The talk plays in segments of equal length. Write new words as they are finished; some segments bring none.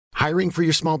Hiring for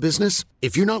your small business?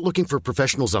 If you're not looking for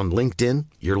professionals on LinkedIn,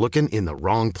 you're looking in the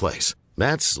wrong place.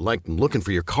 That's like looking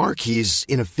for your car keys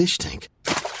in a fish tank.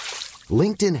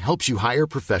 LinkedIn helps you hire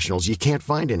professionals you can't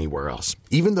find anywhere else,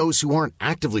 even those who aren't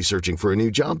actively searching for a new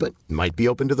job but might be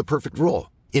open to the perfect role.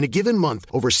 In a given month,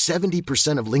 over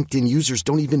 70% of LinkedIn users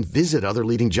don't even visit other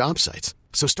leading job sites.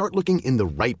 So start looking in the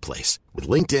right place. With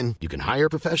LinkedIn, you can hire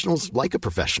professionals like a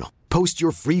professional. Post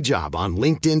your free job on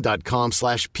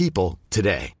linkedin.com/people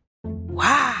today.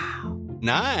 Wow.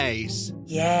 Nice.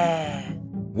 Yeah.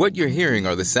 What you're hearing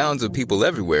are the sounds of people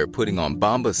everywhere putting on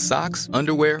Bombas socks,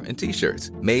 underwear, and T-shirts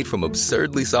made from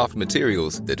absurdly soft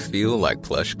materials that feel like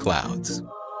plush clouds.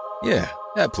 Yeah,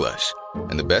 that plush.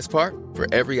 And the best part? For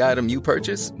every item you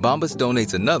purchase, Bombas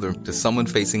donates another to someone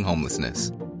facing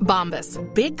homelessness. Bombas.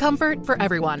 Big comfort for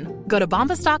everyone. Go to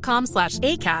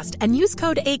bombas.com/ACAST and use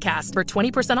code ACAST for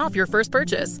 20% off your first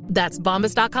purchase. That's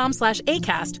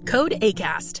bombas.com/ACAST. Code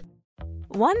ACAST.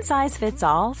 One size fits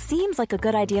all seems like a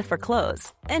good idea for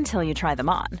clothes until you try them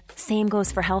on. Same goes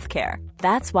for healthcare.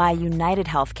 That's why United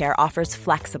Healthcare offers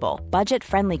flexible,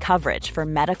 budget-friendly coverage for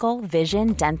medical,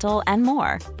 vision, dental, and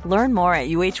more. Learn more at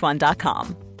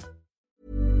uh1.com.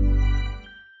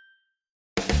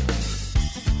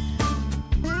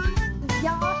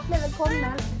 Hjertelig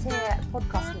velkommen til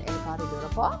podcasten Jeg bare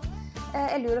lurer på.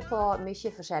 Jeg lurer på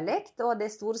mye forskjellig, og det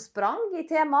er store sprang I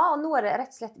temaet, og nå er det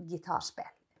rett og slett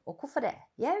gitarspill. Og hvorfor det?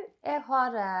 Jeg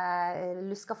har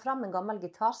lusket frem en gammel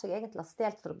gitar som jeg egentlig har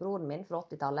stelt fra broren min fra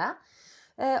 80-tallet.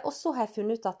 Og så har jeg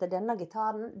funnet ut at denne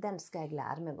gitaren, den skal jeg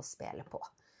lære meg å spille på.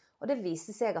 Og det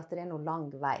viser seg at det er noe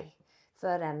lang vei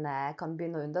før en kan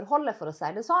begynne å underholde, for å si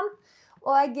det sånn.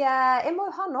 Og jeg må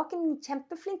jo ha noen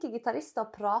kjempeflinke gitarister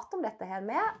å prate om dette her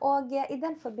med, og I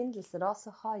den forbindelse da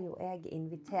så har jo jeg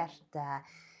invitert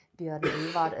Bjørn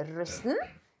Ivar Rusten.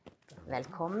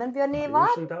 Velkommen Bjørn Ivar.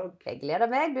 Tusen takk. Jeg gleder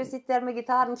meg, du sitter med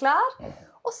gitaren klar.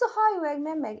 Og så har jo jeg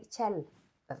med meg Kjell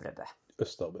Øvrebø.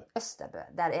 Østerbø.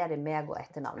 Der er det meg og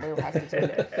etternavn. Det er jo helt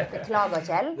utrolig. Beklager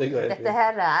Kjell. Dette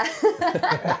her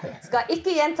skal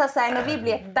ikke gjenta seg når vi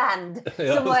blir et band.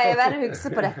 Så må jeg være hukse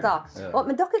på dette.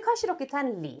 Men dere, kan ikke dere ta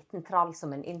en liten trall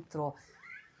som en intro?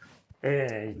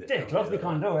 Det er klart vi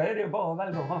kan. Da er det jo bare å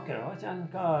velge å vrake da. Kjenn,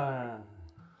 hva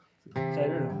sier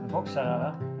du nå? Vokser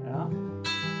eller? Ja.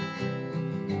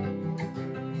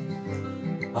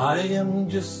 I am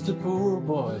just a poor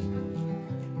boy,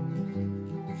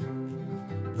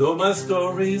 though my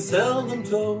story is seldom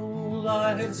told.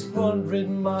 I have squandered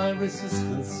my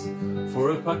resistance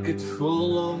for a pocket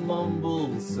full of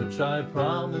mumbles, such I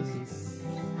promises.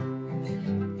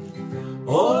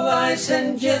 All lies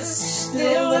and jest,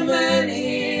 still a man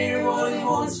hear what he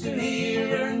wants to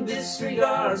hear and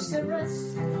disregards the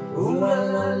rest. Ooh la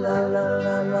la la la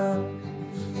la la,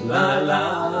 la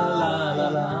la la la la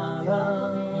la.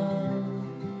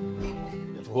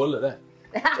 Holde det.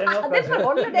 Det får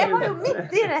holde, det var jo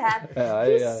midt I det her.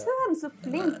 Fy søren, så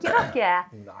flinke dere.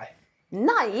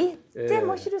 Nei, det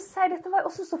må ikke du si. Dette var jo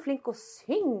også så flink å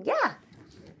synge.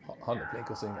 Han flink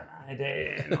å synge. Nei, det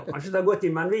er kanskje det har gått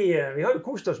I, men vi har jo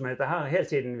kost oss med dette her helt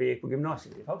siden vi gikk på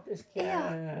gymnasiet, faktisk.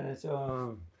 Så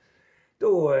da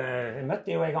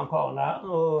møtte jo jeg han karen der,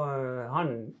 og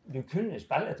du kunne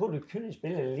spille, jeg tror du kunne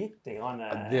spille litt grann.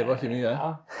 Det var ikke mye.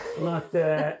 Ja, men at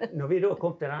når vi da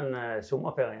kom til den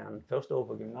sommerferien, første år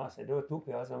på gymnasiet, da tok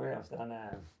vi altså med oss denne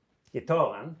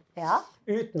gitaren,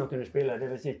 uten å kunne spille, det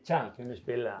vil si Kjell kunne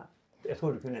spille, jeg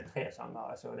tror du kunne 3 sanger,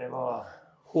 altså det var...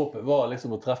 Håpet var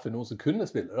liksom å treffe noen som kunne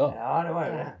spille da. Ja, det var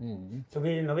jo det. Så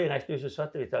når vi reiste ut, så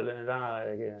satte vi til denne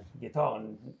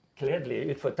gitaren kledelig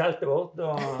ut for teltet vårt,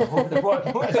 og håpte på at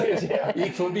noe skulle skje.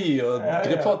 Gikk forbi og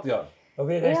grep fatt I han. Og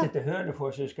vi reiste til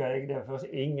Hønefoss, husker jeg, det var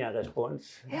først ingen respons.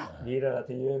 Videre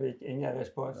til Gjøvik, ingen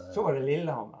respons. Så var det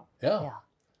Lillehammer.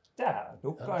 Der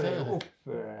dukket det opp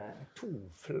 2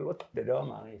 flotte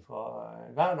damer fra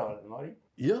Verdalen, var de?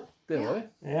 Ja, det var de.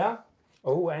 Ja.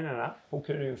 Og hun ene der, hun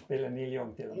kunne jo spille Neil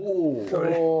Young til henne.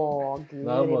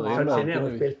 Kanskje ned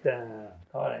og spilte,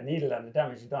 hva var det, Nederland,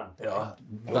 Damage Done. Ja,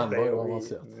 den var jo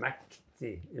avansert.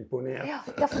 Mektig imponert. Ja,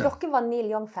 for dere var Neil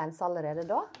Young-fans allerede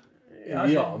da?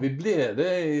 Ja, vi ble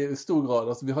det I stor grad.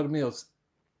 Altså, vi hadde med oss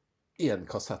 1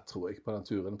 kassett, tror jeg, på den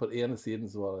turen. På den ene siden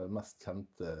så var det mest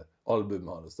kjente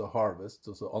albumet hans, da Harvest,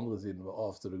 og så andre siden var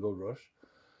After the Gold Rush.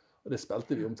 Og det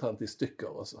spilte vi omtrent I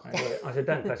stykker, altså. Altså,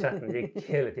 den kassetten gikk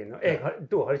hele tiden. Og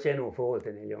da hadde ikke jeg noe forhold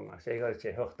til Neil Young, altså. Jeg hadde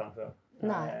ikke hørt den før.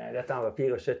 Dette var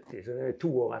 74, så det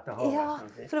 2 år etter Harvest. Ja,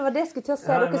 for det var det jeg skulle til å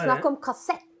si. Dere snakker om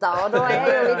kassetter, og da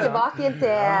jo vi tilbake inn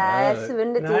til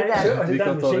svunne tider. Nei,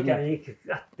 den musikken gikk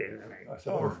rett inn med meg,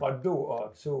 altså. Og fra da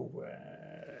av så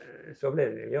ble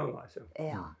det Neil Young, altså.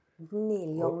 Ja.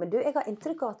 Neil Young. Men du, jeg har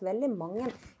inntrykk av at veldig mange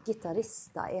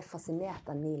gitarister er fascinert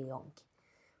av Neil Young.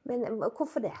 Men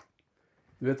hvorfor det?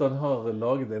 Du vet, han har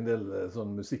laget en del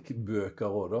sånn musikkbøker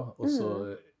også, da. Og så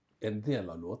en del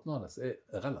av låtene hans er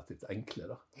relativt enkle,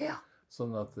 da. Ja.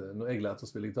 Sånn at når jeg lærte å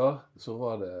spille gitar, så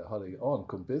hadde jeg en annen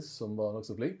kompis som var nok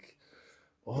så flink.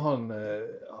 Og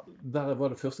der var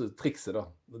det første trikset da.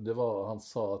 Det var, han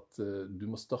sa at du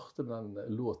må starte med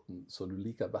den låten som du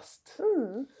liker best.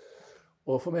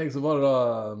 Og for meg så var det da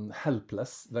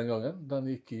Helpless den gangen. Den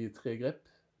gikk i 3 grep.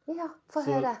 Ja, få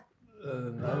høre.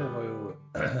 Nei, det var jo...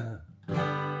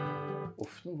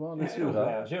 Uff, nå var han litt sur her.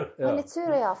 Han er litt sur,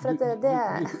 ja. For at det...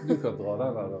 Du kan dra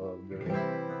den der.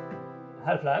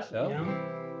 Helpless? Ja. Ja,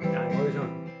 det var jo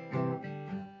sånn.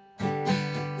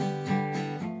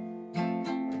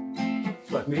 Det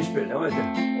var et mye spill, da, vet du.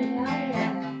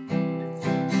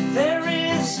 There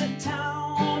is a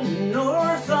town in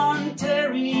North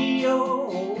Ontario,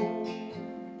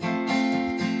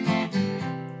 a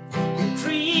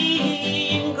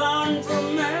dream gone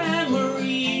from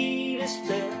memory to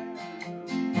spare.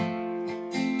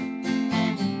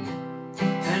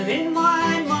 And in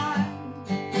my mind,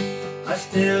 I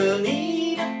still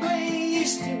need a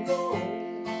place to go.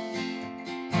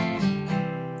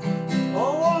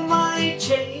 All my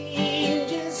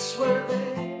changes were there.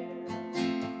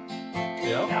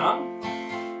 Ja.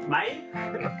 Meg?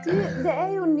 Du, det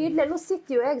er jo nydelig. Nå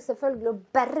sitter jo jeg selvfølgelig og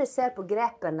bare ser på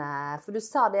grepene, for du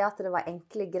sa det at det var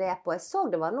enkle grep, og jeg så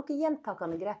det var noen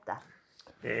gjentakende grep der.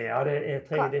 Ja, det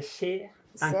trenger det C.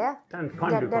 C? Den kan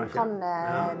du kanskje.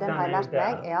 Den har jeg lært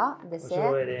meg. Ja, det er C. Og så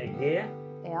er det G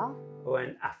Ja. og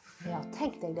en F. Ja,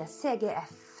 tenk deg det.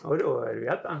 CGF. Og da er du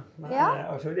hjelpen. Ja.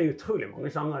 Altså, det er utrolig mange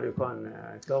sanger du kan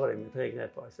klare deg med 3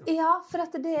 grep. Altså. Ja, for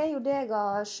det er jo det jeg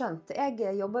har skjønt. Jeg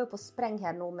jobber jo på spreng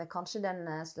her nå med kanskje den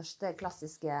største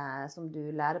klassiske som du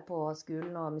lærer på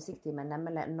skolen og musikktimen,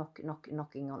 nemlig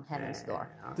Knocking on Heaven's Door.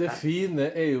 Det fine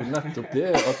er jo nettopp det,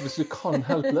 at hvis du kan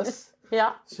Helpless, Ja.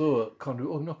 så kan du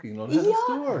også Knocking on Heaven's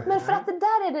Door. Men for at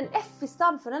der er det en F i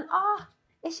stedet for en A.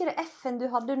 Er ikke det F-en du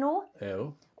hadde nå?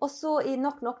 Jo. Og så i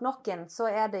Knocken så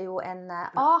er det jo en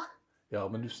A. Ja,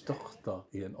 men du starter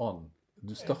i en annen.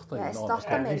 Du starter i Jeg en annen.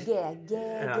 starter med G, G,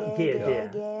 Ja, G, G, G,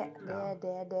 D.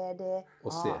 G, D,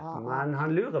 Og C. Men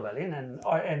han lurer vel inn en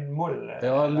moll.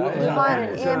 Ja, han lurer Det var en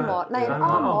E-mål. Nei, en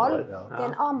A-mål. Ja. Det er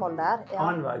en A-mål der. Ja.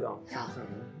 Annenhver gang.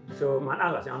 Så, men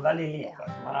ellers er han veldig lik. Ja.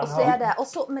 Men Og så er det,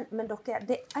 men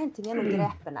dere, en ting er noen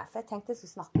grepene, for jeg tenkte jeg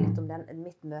skulle snakke litt om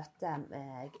mitt møte,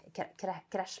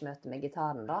 krasjmøte med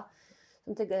gitaren da.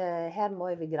 Sånn at her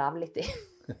må vi grave litt i.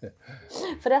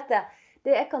 For det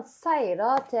jeg kan si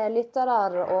da til lyttere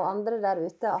og andre der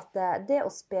ute, at det å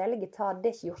spille gitar,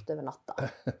 det er ikke gjort over natta.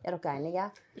 Er dere enige?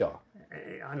 Ja.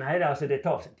 Ja, nei, det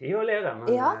tar sin tid å lære, men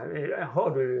Ja.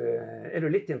 er du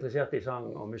litt interessert i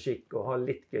sang og musikk og har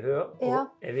litt gehør, Ja. og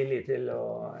er villig til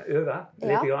å øve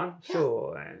litt, Ja. grann,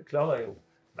 så klarer jo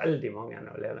veldig mange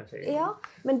å lære seg. Ja,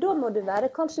 men da må du være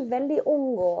kanskje veldig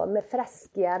ung og med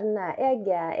frisk hjerne. Jeg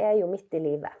er jo midt i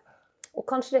livet. Og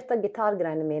kanskje dette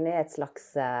gitargreiene mine er et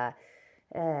slags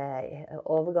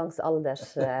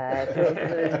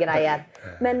overgangsaldersgreier.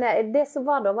 Men det som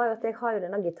var da, var jo at jeg har jo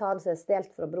denne gitaren som er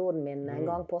stjelt fra broren min en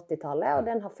gang på 80-tallet, og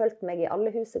den har fulgt meg i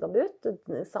alle hus jeg har bodd,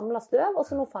 samlet støv, og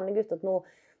så nå fant jeg ut at nå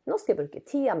skal jeg bruke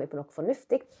tida mi på noe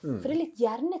fornuftig, for det er litt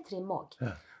hjernetrim også.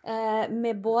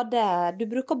 Du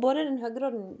bruker både den høyre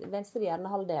og den venstre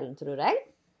hjernehalvdelen, tror jeg.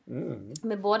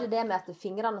 Med både det med at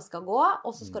fingrene skal gå,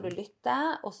 og så skal du lytte,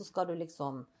 og så skal du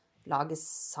liksom lage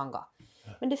sanger.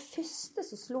 Men det første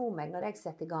som slo meg når jeg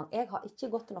setter i gang, jeg har ikke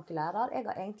gått til noen lærer, jeg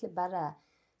har egentlig bare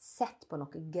sett på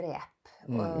noen grep,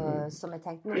 som jeg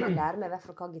tenkte, nå må jeg lære meg i hvert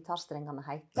fall hva gitarstrengene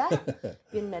heter.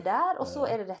 Begynner der, og så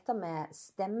er det dette med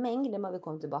stemming, det må vi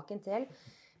komme tilbake til.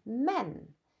 Men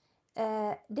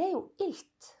det er jo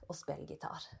ilt å spille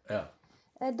gitar. Ja.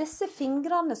 Disse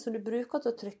fingrene som du bruker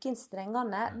til å trykke inn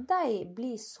strengene, de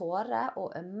blir såre og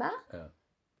ømme. Ja.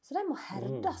 Så de må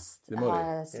herdes, Det må de. har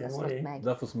jeg slått meg.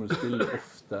 Derfor så må du spille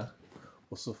ofte,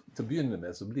 og så til å begynne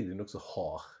med så blir de nok så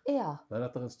hard. Ja, Men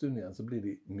etter en stund igjen så blir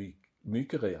de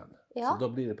mykere igjen. Ja. Så da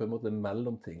blir det på en måte en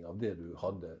mellomting av det du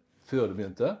hadde før du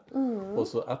begynte, og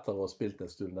så etter å ha spilt en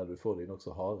stund der du får de nok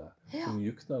så harde, så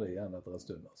mjukner det igjen etter en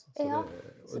stund. Altså.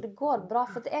 Så det går bra,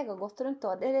 for jeg har gått rundt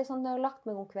og det er sånn, når jeg har lagt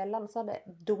meg om kveldene, så har det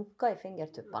dunket i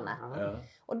fingertuppene. Ja.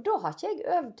 Og da har ikke jeg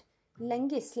øvd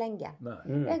lenge i slengen. Nei.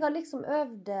 Jeg har liksom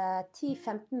øvd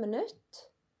 10-15 minutter,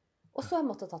 og så har jeg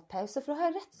måttet tatt pause, for da har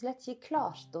jeg rett og slett ikke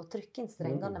klart å trykke inn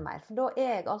strengene mer, for da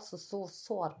er jeg altså så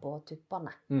sår på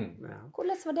tuppene. Ja.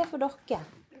 Hvordan var det for dere?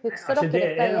 Husker Altså, dere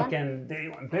dette det igjen? det er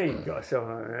jo en bøyg, altså.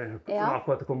 Ja.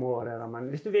 Akkurat å komme over det der. Men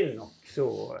hvis du vil nok, så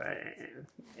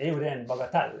er jo det en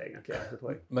bagatell, egentlig. Så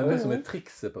tror jeg. Men det som er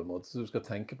trikset, på en måte, som du skal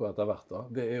tenke på etter hvert, da,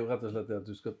 det er jo rett og slett det at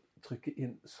du skal trykke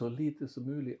inn så lite som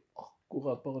mulig,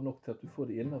 akkurat bare nok til at du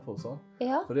får det innenfor. Sånn.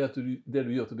 Ja. For det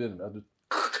du gjør til å begynne med, er at du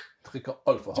trykker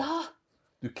alt for hardt. Ja.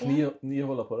 Du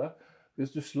kniholder på det.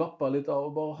 Hvis du slapper litt av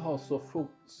og bare har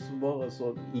bare så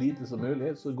lite som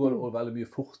mulig, så går det også veldig mye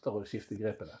fortere å skifte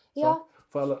grepene. Ja.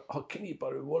 For ellers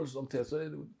kniper du voldsomt til, så er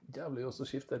det jo jævlig også å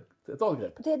skifte et annet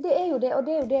grep. Det er jo det, og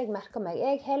det er jo det jeg merker meg.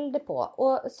 Jeg holder på,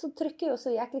 og så trykker jeg jo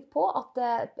så jæklig på at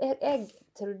jeg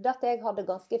trodde at jeg hadde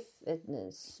ganske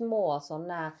små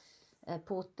sånne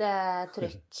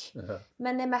potetrykk. Ja.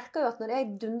 Men jeg merker jo at når jeg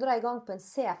dundrer i gang på en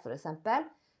C for eksempel,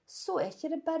 så er ikke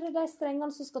det bare de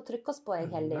strengene som skal trykkes på jeg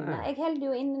holder inne. Jeg holder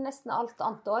jo inne nesten alt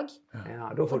annet også. Ja,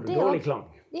 da får du dårlig klang,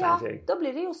 Ja, tenker jeg. da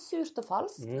blir det jo surt og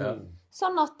falskt. Ja.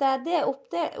 Sånn at det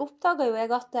oppdager jo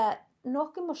jeg at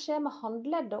noe må skje med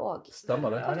håndleddet også.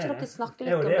 Stemmer det? Kan ikke dere snakke Det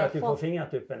litt er om jo det det? at du får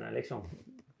fingertuppene liksom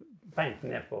beint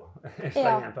ned på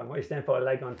strengen, på en måte, i stedet for å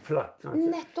legge den flatt. Sant?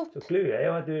 Nettopp. Så clouet er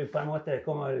jo at du på en måte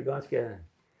kommer ganske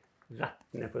rett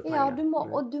ned på strengen. Ja,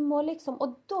 du må liksom,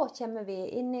 og da kommer vi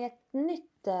inn i et nytt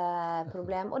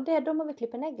problem, og da må vi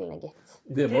klippe neglene, gitt.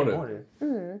 Det må du.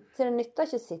 Så det nytter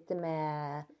ikke å sitte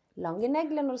med lange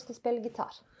negler når du skal spille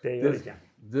gitar. Det gjør det ikke.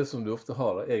 Det som du ofte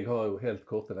har, da, jeg har jo helt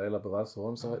korte negler på venstre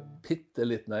hånd, så har jeg bitte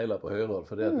litt negler på høyre hånd,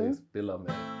 fordi at jeg spiller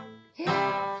med.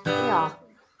 Ja,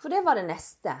 for det var det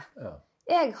neste. Ja.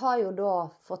 Jeg har jo da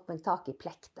fått meg tak i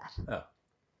plekter. Ja.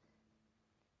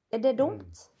 Er det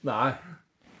dumt? Nei,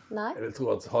 Nei? jeg vil tro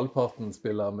at halvparten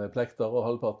spiller med plekter, og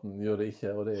halvparten gjør det ikke,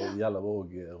 og det gjelder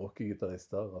også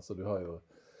rockegitarister. Altså, du har jo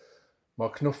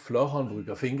Mark Knopfler, han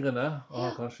bruker fingrene, og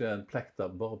har kanskje en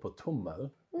plekter bare på tommelen,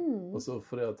 og så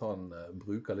fordi at han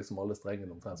bruker liksom alle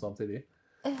strengene omtrent samtidig.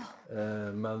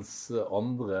 Mens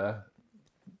andre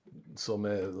som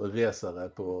er racere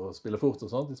på å spille fort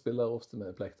og sånt, de spiller ofte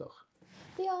med plekter.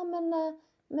 Ja,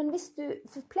 men hvis du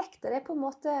for plekter er på en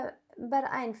måte bare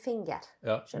en finger.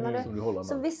 Ja, Skjønner du? som du holder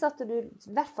Så med. hvis at du,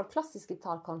 i hvert fall klassisk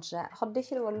gitar kanskje, hadde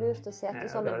ikke det vært lurt å se etter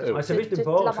sånne Altså, hvis du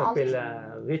bare skal spille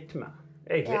rytme.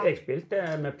 Jeg spilte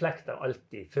med plekter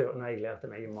alltid før, når jeg lærte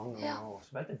meg i mange år.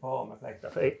 Spilte jeg bare med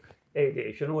plekter. For jeg er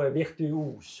ikke noe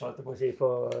virtuos, holdt jeg på å si,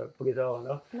 på gitaren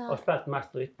da. Jeg har spilt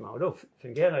mest rytme, og da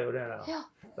fungerer jo det der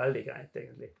veldig greit,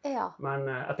 egentlig. Ja. Men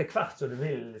etter hvert så du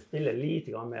vil spille litt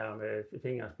mer med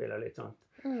fingerspill og litt sånt,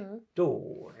 da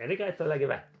er det greit å legge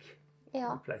vekk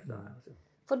plekterne. Altså.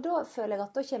 For da føler jeg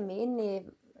at da kommer vi inn i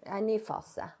en ny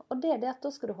fase. Og det er det at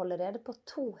da skal du holde rede på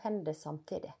 2 hender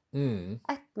samtidig.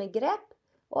 Ett med grep,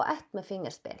 og ett med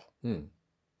fingerspill.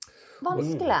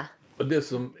 Vanskelig. Og det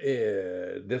som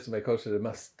er kanskje det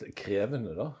mest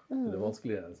krevende da, det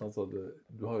vanskelige, sånn at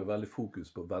du har jo veldig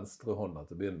fokus på venstrehånda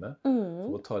til å begynne med,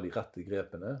 for å ta de rette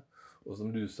grepene. Og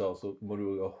som du sa, så må du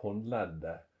ha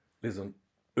håndleddet liksom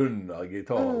under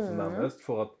gitaren nærmest,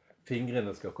 for at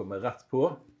fingrene skal komme rett på.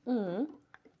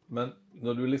 Men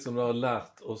når du liksom har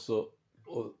lært også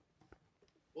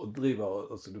og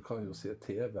driver, altså du kan jo se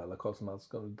TV eller hva som helst,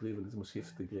 så kan du drive liksom og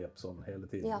skifte grep sånn hele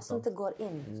tiden. Ja, sånn at det går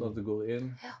inn. Sånn at det går inn.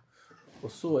 Og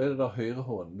så er det da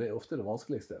høyrehånden, det er ofte det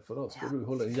vanskeligste, for da skal du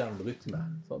holde en jevn rytme,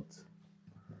 sant?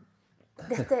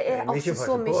 Dette er altså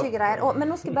så mye greier. Men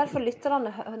nå skal jeg bare få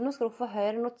lytterne, nå skal dere få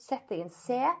høre, nå setter jeg en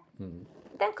C.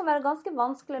 Den kan være ganske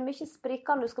vanskelig, mye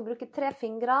sprikende, du skal bruke 3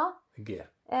 fingre. G.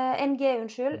 En G,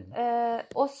 unnskyld.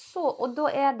 Og da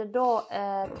er det da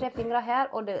 3 fingre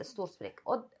her, og det er stor sprikk.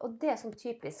 Og det er sånn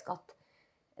typisk at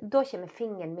da kommer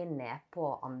fingeren min ned på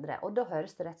andre, og da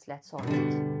høres det rett og slett sånn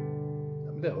ut. Ja,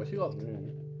 men det var ikke galt.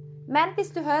 Men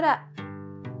hvis du hører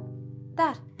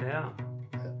der,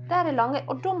 der er lange,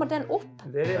 og da må den opp.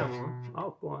 Det er det må.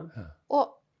 Akkurat. Og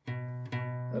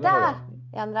der er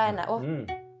den rene. Og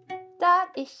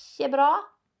der ikke bra,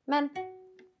 men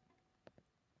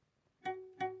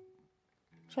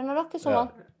skjønner dere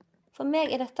sånn? For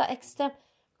meg er dette ekstremt.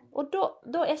 Og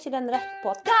da er ikke den rett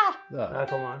på. Der! Der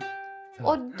kommer den.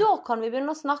 Og da kan vi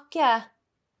begynne å snakke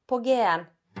på G-en.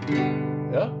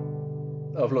 Ja,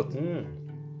 det var flott.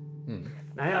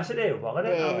 Nei, altså det er jo bare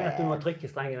det med at du må trykke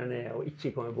strengene ned og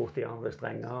ikke komme bort i andre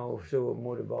strenger, og så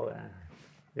må du bare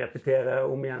repetere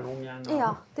om igjen og om igjen.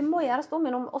 Ja, det må gjøres om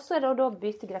igjen. Og så er det da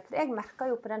bytegrep. For jeg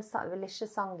merker jo på den lille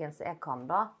sangen som jeg kan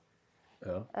da.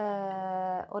 Ja.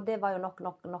 Og det var jo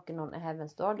Knockin' on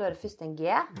Heaven's Door. Da er det først en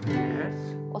G,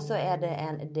 og så er det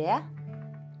en D.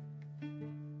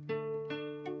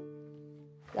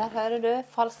 Der hører du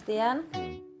falskt igjen.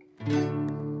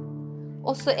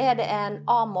 Og så er det en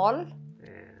A-moll.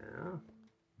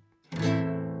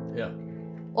 Ja.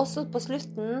 Og så på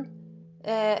slutten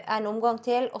en omgang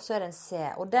til, og så er det en C.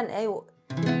 Og den er jo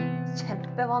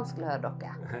kjempevanskelig, hører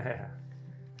dere.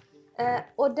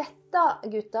 Og dette,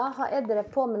 gutta, har jeg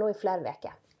drevet på med nå i flere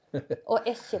veker. Og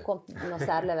ikke kommet noe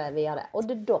særlig videre. Og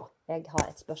det da jeg har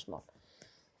et spørsmål.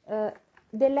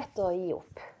 Det er lett å gi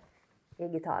opp i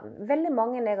gitaren. Veldig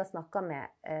mange jeg har snakket med,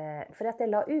 for at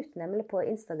jeg la ut nemlig på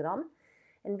Instagram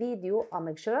en video av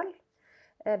meg selv,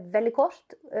 veldig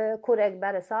kort, hvor jeg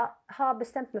bare sa, har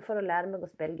bestemt meg for å lære meg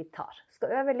å spille gitar.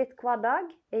 Skal øve litt hver dag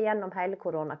gjennom hele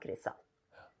koronakrisen.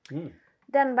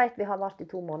 Den vet vi har vært i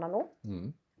 2 måneder nå.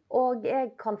 Og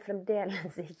jeg kan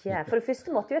fremdeles ikke. For det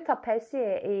første måtte jeg ta pause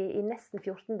i nesten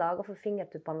 14 dager, for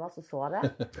fingertuppene var så såre.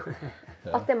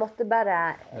 At jeg måtte bare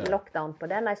lockdown på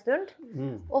den en stund.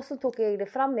 Og så tok jeg det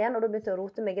fram igjen, og da begynte jeg å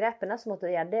rote med grepene, så måtte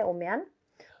jeg gjøre det om igjen.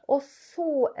 Og så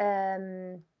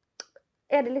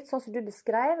er det litt sånn som du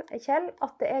beskrev, Kjell,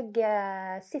 at jeg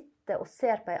sitter og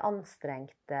ser på en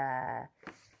anstrengt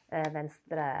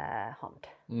venstre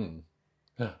hand.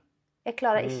 Ja. Jeg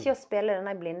klarer ikke å spille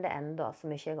denne blinde enda så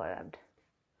mye jeg har øvd.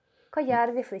 Hva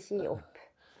gjør vi for ikke å gi opp?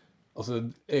 Altså,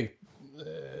 jeg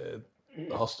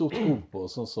har stor tro på,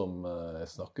 sånn som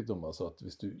jeg snakket om, altså at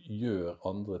hvis du gjør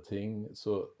andre ting,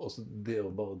 så også det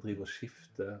å bare drive og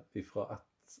skifte fra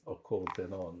ett akkord til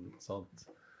en annen, sant?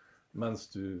 Mens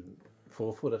du,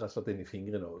 for å få det rett og slett inn i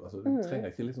fingrene også, altså du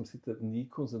trenger ikke liksom sitte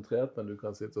nikonsentrert, men du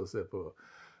kan sitte og se på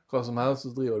hva som helst,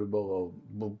 så driver du bare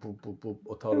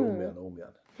og tar det om igjen og om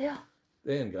igjen. Ja.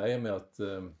 Det er en greie med at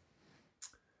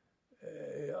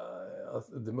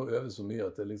det må øve så mye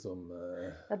at det liksom...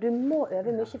 Ja, du må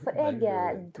øve mye, for jeg...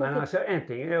 Men altså, en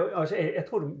ting er jo, altså, jeg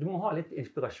tror du må ha litt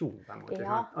inspirasjon på en måte.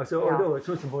 Ja. Altså, og da,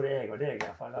 sånn som både jeg og deg i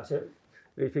hvert fall, altså,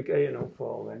 vi fikk øynene opp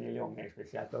for Neil Young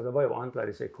spesielt, og det var jo andre av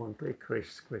disse country,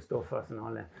 Chris Christoffersen,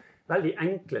 alle veldig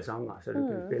enkle sanger som du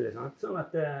kunne spille, sant? Sånn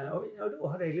at, og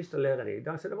da hadde jeg lyst til å lære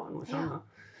dem, så det var noen sanger.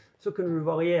 Så kunne du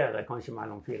variere kanskje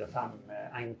mellom 4-5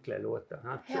 enkle låter.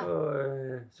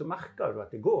 Så merker du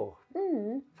at det går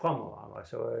fremover.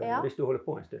 Altså, hvis du holder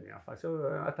på en stund i hvert fall. Så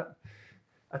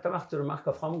etter hvert som du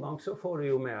merker fremgang, så får du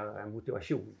jo mer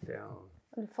motivasjon til å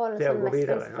Du får en sånn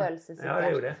mestringsfølelse. Ja, det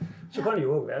er jo det. Så kan det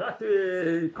jo også være at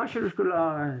kanskje du skulle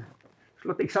ha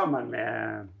slått deg sammen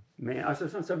med altså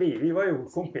sånn som vi var jo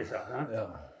kompiser. Ja?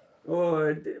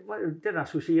 Og det var jo det der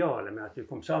sosiale med at vi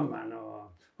kom sammen,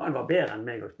 og han var bedre enn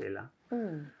meg å spille.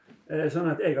 Sånn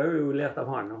at jeg har jo lært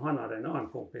av han, og han hadde en annen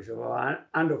kompis som var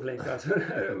enda flinkere.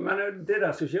 Men det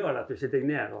der sosiale at du sitter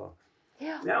ned og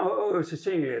så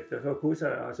synger litt og koser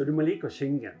deg. Altså, du må like å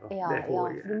synge. Ja,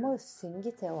 for du må jo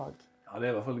synge til også. Ja, det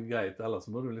er i hvert fall greit. Ellers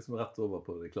må du liksom rett over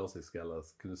på det klassiske, eller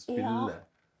kunne spille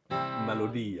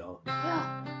melodier. Ja.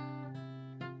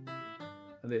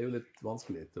 Men det er jo litt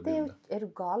vanskelig til å begynne. Er du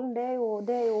galen? Det er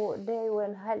jo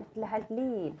en helt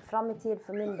liv frem i tid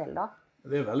for min del, da.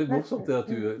 Det er jo veldig morsomt det at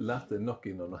du lærte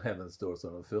Knocking on Heaven's Door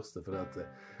som den første, for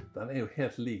den er jo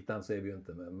helt lik den som jeg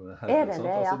begynte med. Er det det,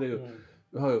 ja? Altså, det er jo,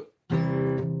 du har jo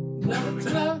knock,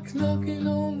 knock, knocking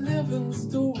on heaven's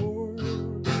door.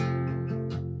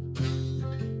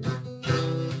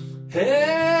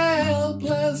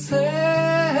 Helpless,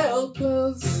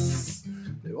 helpless.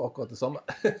 Det er jo akkurat det samme.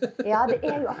 Ja, det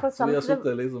er jo akkurat det samme. Vi har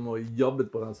suttet liksom og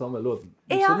jabbet på den samme låten.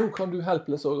 Så nå kan du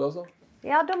helpless også, altså.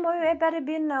 Ja, da må jo jeg bare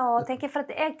begynne å tenke, for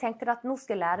at jeg tenkte at nå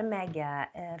skal jeg lære meg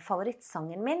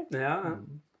favorittsangen min. Ja.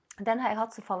 Den har jeg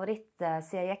hatt som favoritt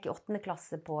siden jeg gikk i 8.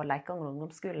 klasse på Leikanger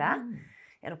ungdomsskole.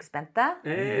 Er dere spente?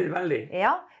 Veldig.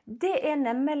 Ja, det er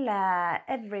nemlig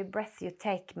Every Breath You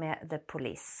Take med The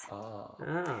Police.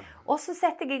 Og så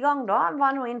setter jeg i gang da,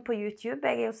 var nå inn på YouTube.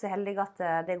 Jeg er jo så heldig at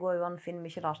det går jo an å finne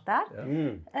mye rart der.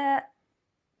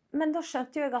 Men da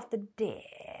skjønte jeg at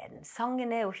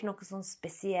sangen er jo ikke noe sånn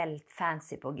spesielt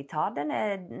fancy på gitar. Den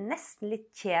er nesten litt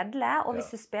kjedelig, og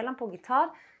hvis du spiller den på gitar,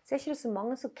 så er det ikke så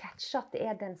mange som catcher at det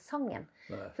er den sangen.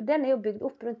 Nei. For den er jo bygd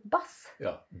opp rundt bass.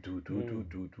 Ja.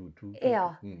 Ja.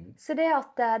 Så det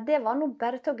var nå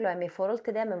bare til å glemme i forhold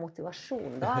til det med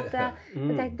motivasjon. Da, at jeg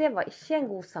tenkte, det var ikke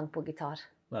en god sang på gitar.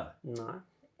 Nei.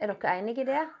 Er dere enige i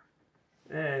det?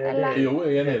 Jo,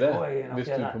 jeg er enig i det.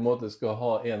 Hvis du på en måte skal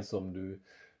ha en som du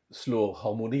slår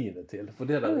harmoniene til. For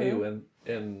det der er jo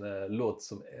en låt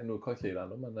som nå kan ikke jeg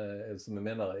den, men som jeg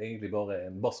mener egentlig bare er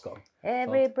en bassgang.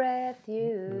 Every breath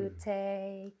you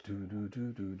take.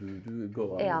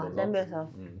 Går an. Ja, den blir sånn.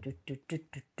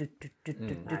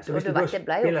 Så hvis du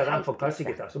spiller den på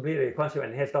kassegitar, så blir det kanskje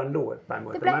en helt annen låt på en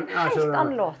måte. Det blir en helt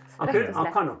annen låt, rett og slett.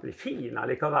 Han kan nok bli fin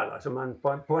allikevel, altså, men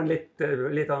på en litt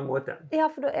annen måte. Ja,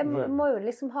 for jeg må jo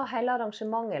liksom ha hele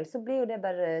arrangementet, så blir jo det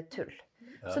bare tull.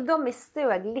 Så da mister jo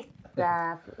jeg litt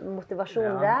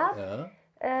motivasjon der.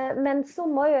 Men så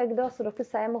må jo jeg da, som dere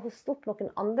sier, jeg må hoste opp noen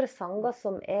andre sanger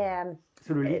som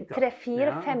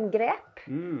 3-4-5 grep,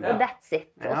 og that's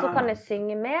it. Og så kan jeg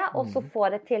synge med, og så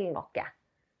får jeg til noe.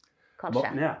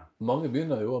 Kanskje. Mange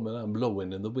begynner jo med den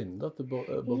Blowing in the Wind.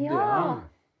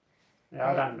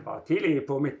 Ja, den var tidlig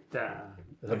på mitt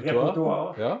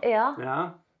repertoar. Ja.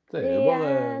 Det The jo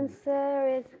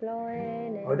answer is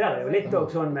blowing in og der jo litt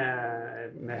også sånn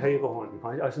med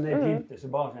høyrehånden. Altså når jeg begynte så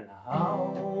bare sånn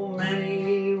How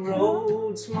many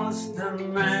roads must a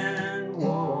man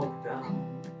walk down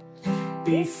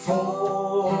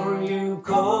before you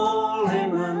call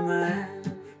him a man?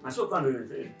 Men så kan du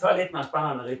ta litt mer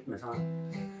spennende rytme, sånn.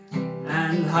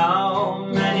 And how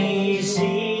many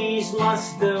seas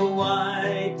must the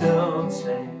white dove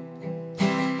sail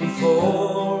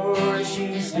before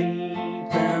she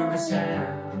sleeps in the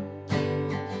sand?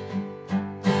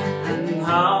 And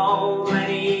how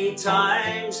many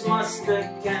times must the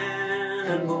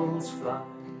cannonballs fly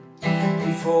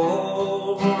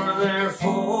before they're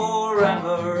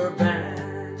forever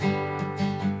banned?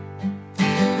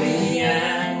 The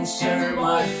answer,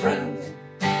 my friend,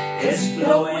 is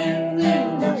blowing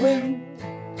in the wind.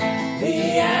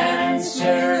 The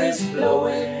answer is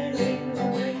blowing in the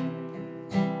wind.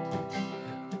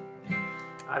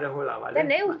 Den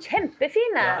jo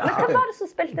kjempefine. Men hva var det som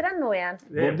spilte den nå igjen?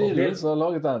 Bob Dylan som har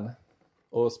laget den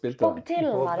og spilte den. Bob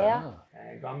Dylan var det, ja.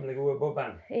 Gamle, gode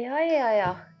Bobben.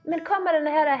 Ja. Men hva med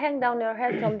denne her Hang Down Your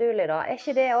Head, Tom Dooley, da?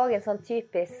 Ikke det også en sånn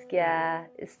typisk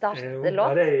startlåt?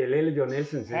 Ja, det Lille John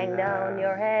Nilsen sin. Hang down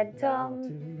your head, Tom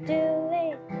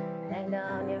Dooley. Hang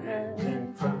down your head.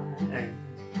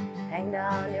 Hang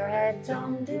down your head,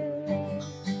 Tom Dooley.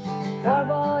 Poor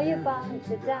boy, you're bound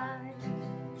to die.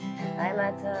 I'm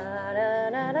a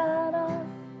ta-da-da-da-da.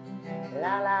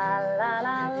 La la la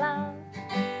la la.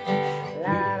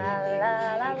 La la la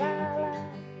la la la.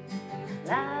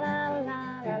 La la la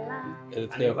la la. Det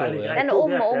 3 akkorder? Den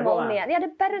om og om igjen. Ja, det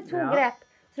bare 2 grep.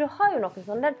 Så du har jo noen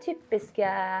sånne der typiske...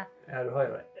 Ja, du har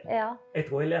jo det. Ja. Jeg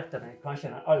tror jeg lærte meg kanskje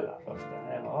den aller første.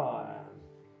 Det var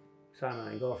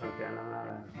Simon & Garfunkel.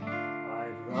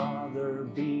 I'd rather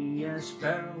be a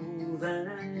sparrow than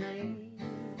an ape.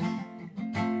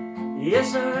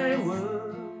 Yes, I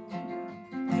would.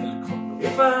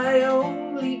 If I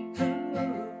only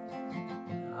could,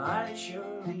 I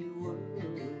surely would.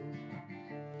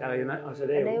 Altså,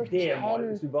 det jo det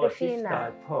hvis du bare skifter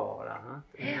et par der.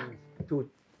 2 grep.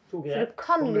 Så du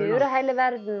kan lure hele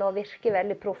verden og virke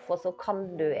veldig proff, og så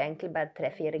kan du egentlig bare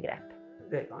 3-4 grep.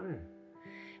 Det kan du.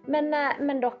 Men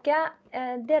dere,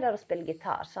 det der å spille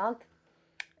gitar, sant?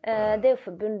 Det jo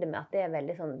forbundet med at det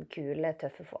veldig sånn kule,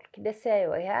 tøffe folk. Det ser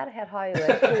jo jeg her. Her har jo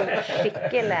 2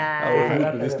 skikkelig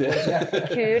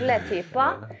kule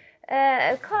typer.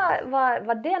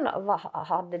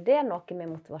 Hadde det noe med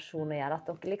motivasjon å gjøre? At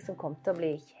dere liksom kom til å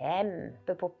bli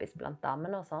kjempepoppis blant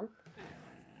damene og sånn?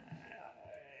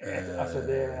 Altså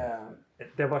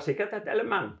det var sikkert et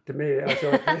element til meg.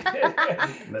 Altså.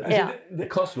 Det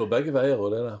kan slå begge veier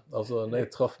og det der. Altså, når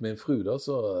jeg traff min fru da,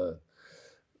 så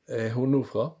hun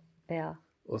nordfra. Ja.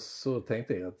 Og så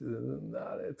tenkte jeg at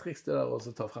det trist det der å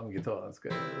ta frem gitaren.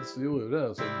 Så gjorde jeg det,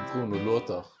 og så dro noen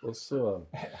låter. Og så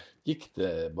gikk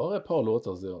det bare et par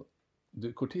låter, og så du,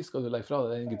 hvor tid skal du legge fra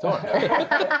deg den gitaren?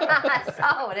 Sa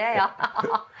hun det, ja.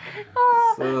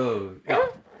 Så, ja.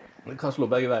 Det kan slå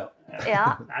begge veier. Ja.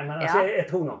 Nei, men altså, jeg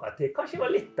tror nok at det kanskje var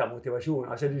litt av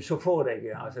motivasjonen. Altså, du så for deg,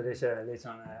 altså, disse litt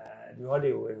sånn, du hadde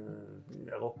jo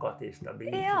rockartister,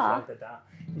 Beatles og alt dette her.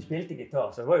 De spilte gitar,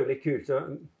 så det var jo litt kult. Så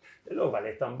det lå vel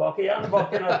litt bak i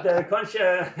hjernebakken at kanskje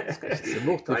du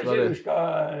skal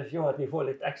se at de får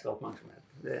litt ekstra oppmerksomhet.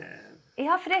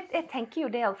 Ja, for jeg tenker jo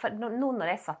det, for nå når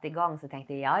jeg satt i gang, så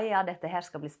tenkte jeg, ja, dette her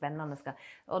skal bli spennende.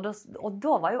 Og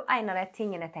da var jo en av de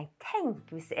tingene jeg tenkte, tenk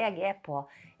hvis jeg på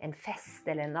en fest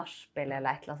eller en nachspiel eller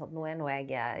et eller annet sånt. Nå jeg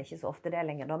ikke så ofte det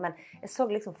lenger da, men jeg så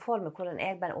liksom for meg hvordan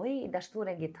jeg bare, oi, der stod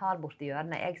en gitar borte i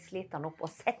hjørnet, jeg sliter den opp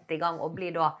og setter i gang og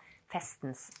blir da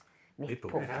festens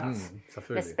midtpunkt.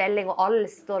 Med spilling, og alle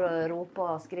står og roper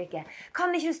og skriker, kan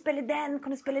ikke du spille den, kan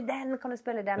du spille den, kan du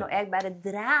spille den, og jeg bare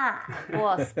drar på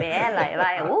og spiller i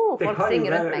vei. Folk synger rundt meg. Det kan jo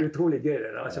være utrolig gøy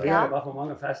det da. Altså, vi har jo bare for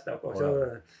mange fester, og så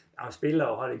spiller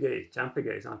og har det gøy,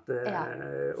 kjempegøy, sant?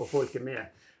 Og folk med.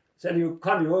 Så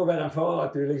kan det jo også være en fare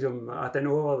at du liksom, at en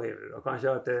overdriver, og kanskje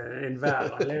at en hver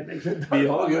anledning. Vi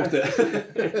har gjort det. Så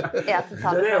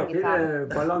det jo ikke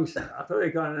balansen. Jeg tror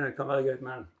det kan være gøy,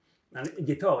 men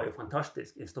gitar jo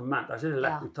fantastisk instrument. Altså det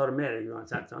lett, du tar det med deg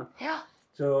uansett, sant? Ja.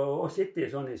 Så å sitte i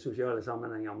sosiale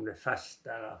sammenhenger, om det fest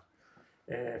eller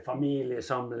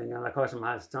familiesamling eller hva som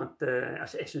helst, sant?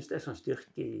 Altså jeg synes det sånn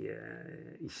styrke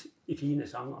i fine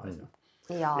sanger, altså.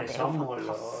 Ja, det det er jo samhold.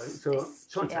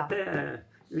 fantastisk. Sånn sett det er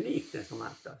unikt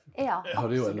instrument. Altså. Ja, Jeg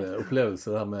hadde jo en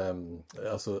opplevelse der med,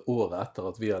 altså året etter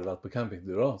at vi hadde vært på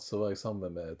campingtur da, så var jeg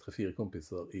sammen med 3-4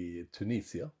 kompiser i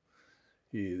Tunisia,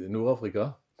 i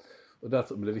Nord-Afrika. Og der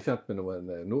ble vi kjent med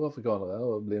noen nordafrikanere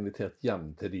og ble invitert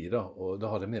hjem til de da, og da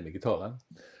hadde jeg med meg gitaren.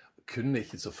 Kunne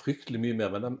ikke så fryktelig mye mer,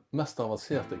 men den mest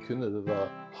avanserte jeg kunne, det var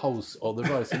House of the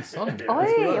Rising Sun.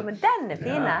 Oi, ja, men den er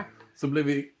fine. Så ble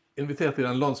vi invitert til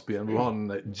den landsbyen hvor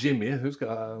han Jimmy, husker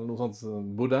jeg, noe sånt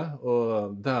som bodde,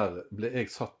 og der ble jeg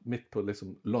satt midt på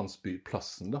liksom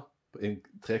landsbyplassen da, på en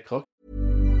trekrakk.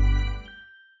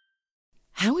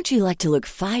 How would you like to look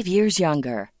 5 years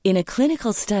younger? In a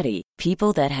clinical study,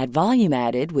 people that had volume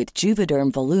added with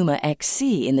Juvederm Voluma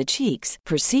XC in the cheeks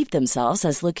perceived themselves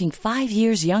as looking 5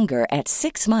 years younger at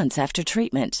 6 months after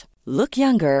treatment. Look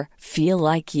younger, feel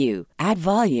like you. Add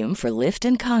volume for lift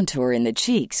and contour in the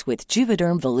cheeks with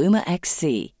Juvederm Voluma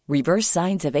XC. Reverse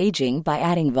signs of aging by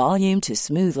adding volume to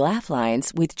smooth laugh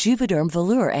lines with Juvederm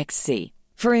Volure XC.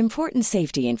 For important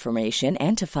safety information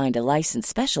and to find a licensed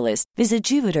specialist, visit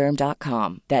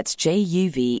Juvederm.com. That's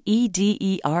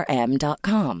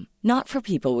JUVEDERM.com. Not for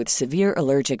people with severe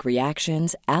allergic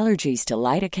reactions, allergies to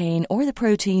lidocaine, or the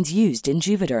proteins used in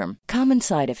Juvederm. Common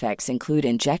side effects include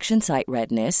injection site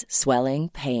redness,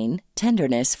 swelling, pain,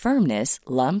 tenderness, firmness,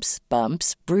 lumps,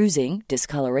 bumps, bruising,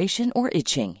 discoloration, or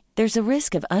itching. There's a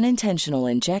risk of unintentional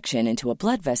injection into a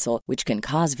blood vessel, which can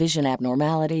cause vision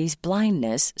abnormalities,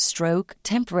 blindness, stroke,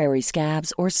 temporary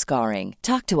scabs, or scarring.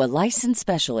 Talk to a licensed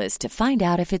specialist to find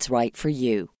out if it's right for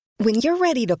you. When you're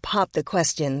ready to pop the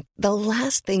question, the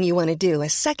last thing you want to do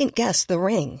is second-guess the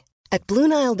ring. At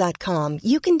BlueNile.com,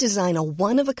 you can design a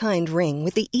one-of-a-kind ring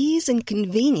with the ease and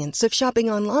convenience of shopping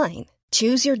online.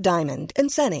 Choose your diamond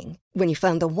and setting. When you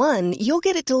find the one, you'll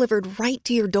get it delivered right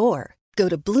to your door. Go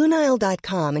to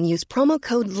BlueNile.com and use promo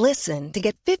code LISTEN to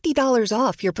get $50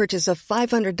 off your purchase of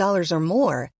 $500 or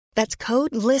more. That's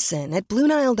code LISTEN at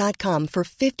BlueNile.com for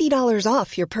 $50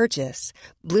 off your purchase.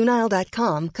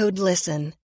 BlueNile.com, code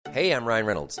LISTEN. Hey, I'm Ryan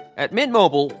Reynolds. At Mint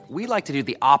Mobile, we like to do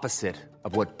the opposite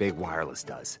of what Big Wireless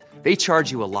does. They charge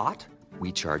you a lot,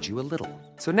 we charge you a little.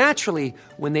 So naturally,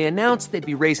 when they announced they'd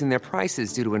be raising their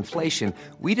prices due to inflation,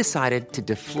 we decided to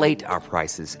deflate our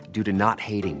prices due to not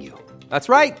hating you. That's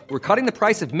right. We're cutting the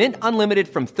price of Mint Unlimited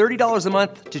from $30 a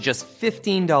month to just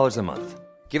 $15 a month.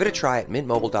 Give it a try at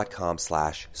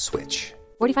mintmobile.com/switch.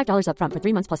 $45 up front for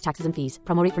 3 months plus taxes and fees.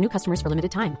 Promo rate for new customers for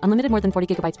limited time. Unlimited more than 40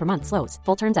 gigabytes per month. Slows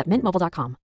full terms at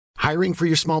mintmobile.com. Hiring for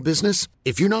your small business?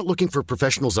 If you're not looking for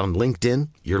professionals on LinkedIn,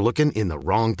 you're looking in the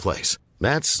wrong place.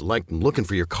 That's like looking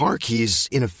for your car keys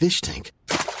in a fish tank.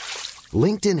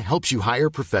 LinkedIn helps you hire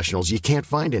professionals you can't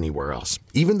find anywhere else,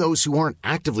 even those who aren't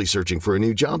actively searching for a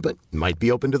new job but might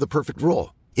be open to the perfect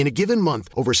role. In a given month,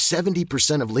 over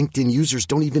 70% of LinkedIn users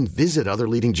don't even visit other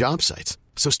leading job sites.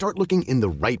 So start looking in the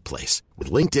right place.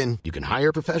 With LinkedIn, you can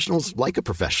hire professionals like a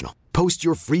professional. Post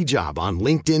your free job on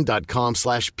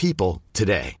linkedin.com/people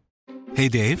today. Hey,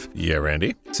 Dave. Yeah,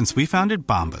 Randy. Since we founded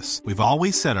Bombas, we've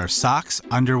always said our socks,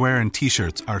 underwear, and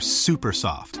T-shirts are super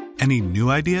soft. Any new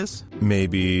ideas?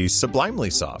 Maybe sublimely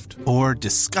soft. Or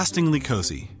disgustingly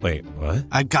cozy. Wait, what?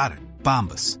 I got it.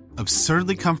 Bombas.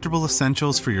 Absurdly comfortable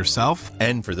essentials for yourself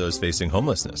and for those facing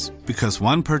homelessness. Because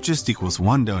one purchased equals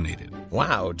one donated.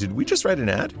 Wow, did we just write an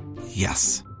ad?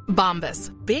 Yes.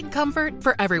 Bombas. Big comfort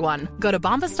for everyone. Go to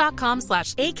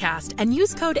bombas.com/ACAST and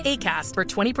use code ACAST for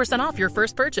 20% off your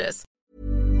first purchase.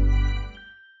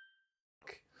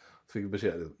 Så fikk jeg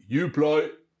beskjed, you play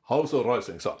House of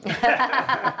Rising Sun.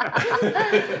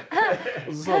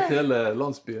 Og så satt hele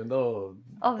landsbyen da, og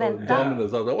damene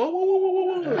satt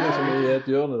liksom i et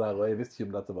hjørne der, og jeg visste ikke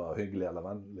om dette var hyggelig eller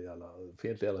vennlig eller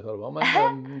fiendtlig eller hva det var, men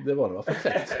det var det i hvert fall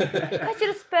kjekt. Kan ikke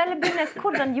du spille begynnelsen?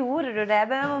 Hvordan gjorde du det? Jeg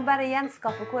må bare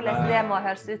gjenskape hvordan det må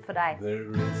høres ut for deg. There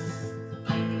is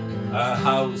a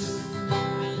house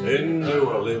in New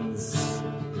Orleans.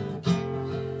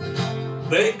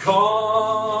 They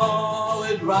call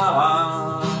it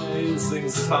Rising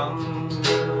Sun.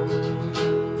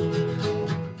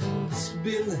 It's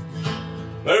been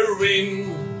a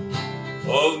ring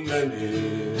of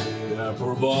many a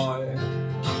poor boy,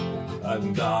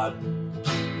 and God,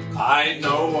 I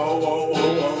know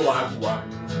I've won.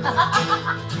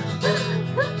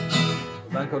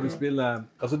 Den kan du spille.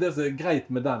 Altså det som er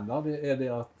greit med den da, det er det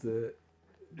at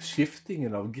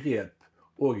skiftingen av grep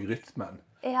og rytmen,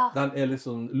 den er litt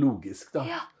sånn logisk da.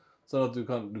 Sånn at du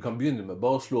kan begynne med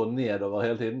bare å slå nedover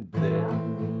hele tiden.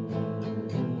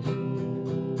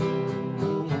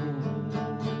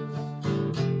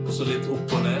 Og så litt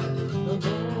opp og ned.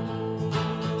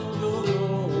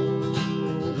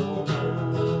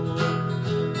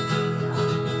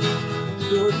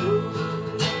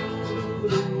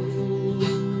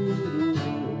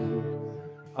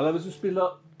 hvis du spiller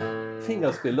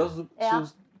fingerspill, da, så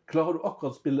klarer du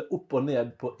akkurat å spille opp og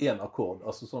ned på en akkord.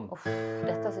 Altså sånn.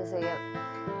 Dette synes jeg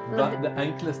Det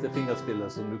enkleste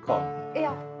fingerspillet som du kan.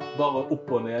 Ja. Bare opp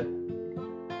og ned.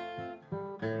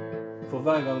 For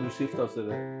hver gang du skifter, så er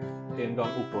det en gang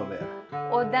opp og ned.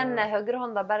 Og den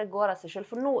høyrehånda bare går av seg selv.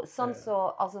 For nå,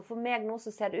 for meg nå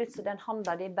så ser det ut som den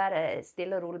hånda de bare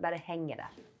stille og rolig bare henger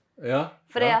der. Ja.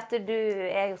 For at du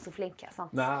er jo så flink,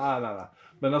 sant? Nei.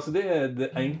 Men altså det er det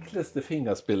enkleste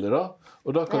fingerspillet da.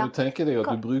 Og da kan du tenke deg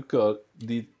at du bruker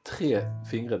de 3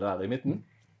 fingre der i midten.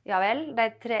 Ja vel, de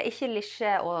 3, ikke lisje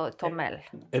og tommel.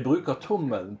 Jeg bruker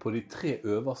tommelen på de 3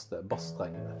 øverste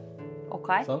bassstrengene.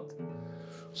 Ok. Sant?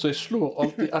 Så jeg slår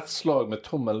alltid et slag med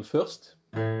tommelen først.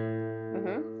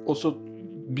 Og så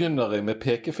begynner jeg med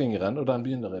pekefingeren, og den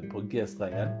begynner jeg på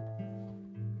G-strengen.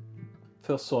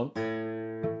 Først sånn.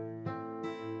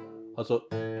 Altså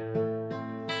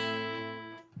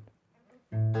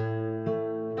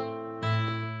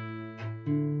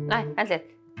Nei, vent litt.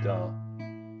 Da.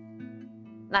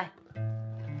 Nei.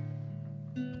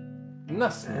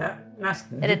 Nesten.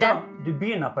 Nesten. Er det den? Du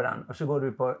begynner på den, og så går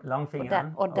du på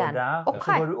langfingeren. Og den. der. Okay. Og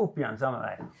så går du opp igjen samme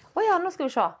vei. Ja, nå skal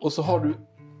vi se. Og så har du...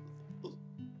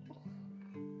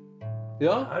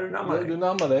 Ja, du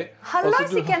nærmer deg.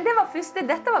 Hallaisiken, det var første.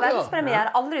 Dette var verdenspremiere.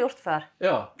 Aldri gjort før.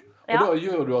 Ja. Og da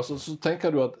gjør du altså, så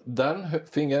tenker du at den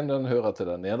fingeren, den hører til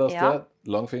den nederste,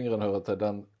 langfingeren hører til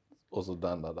den, og så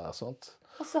den der, sant?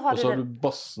 Og så har du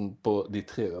bassen på de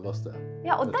 3 øverste.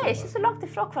 Ja, og de er ikke så langt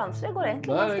ifra hverandre, så det går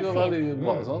egentlig ganske fint. Nei, det går veldig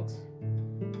bra, sant?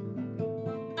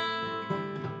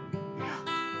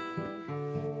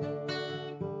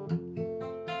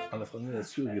 Han er fremdeles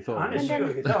sur gitaren. Han er sur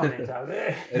gitaren, ikke?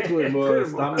 Jeg tror jeg må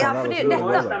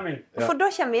stemme. For da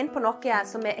kommer vi inn på noe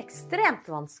som er ekstremt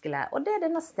vanskelig, og det er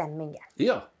denne stemmingen.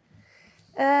 Ja.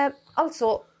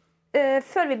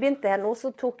 Før vi begynte her nå,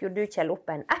 så tok jo du, Kjell, opp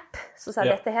en app. Så sa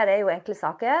dette her er jo enkle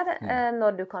saker,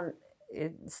 når du kan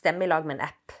stemme i lag med en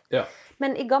app. Ja.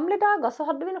 Men i gamle dager så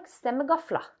hadde vi noen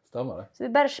stemmegafler. Stemmer det. Så vi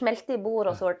bare smelte i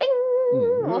bordet, og så ding,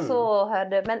 og så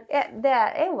hørte. Men det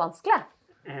er jo vanskelig.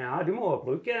 Ja, du må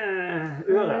bruke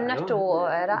øret.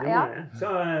 Nøtteøret, ja. Så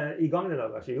i gamle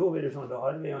dager så gjorde vi det sånn, da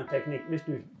hadde vi jo en teknikk. Hvis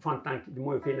du fant den, du må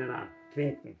jo finne den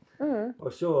kvinten. Og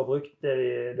så brukte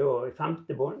vi da 5.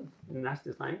 bånd,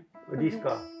 neste streng, og de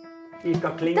skal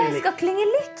klinge likt. De skal klinge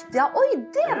likt, ja. Oi,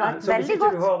 det var veldig godt. Så hvis ikke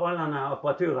du har all denne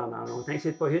apparaturen der, når du tenker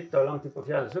sitte på hytta og langt ut på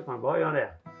fjellet, så kan du bare gjøre det.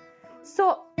 Så...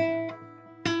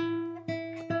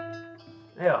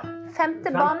 Ja. 5.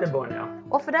 bånd. Ja.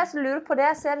 Og for deg som lurer på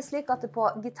det, så er det slik at på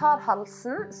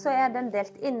gitarhalsen så er den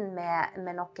delt inn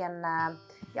med noen,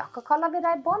 ja, hva kaller vi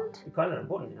det, bånd? Vi kaller det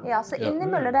bånd, ja. Ja, så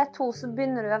innimellom de 2 så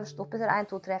begynner du øverst oppe til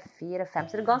 1, 2, 3, 4, 5.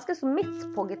 Så det er ganske så midt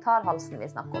på gitarhalsen vi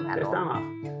snakker om her nå. Det stemmer.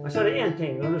 Og så er det en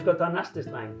ting, når du skal ta neste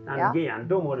streng, den G-en,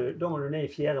 da må du ned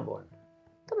i 4. bånd.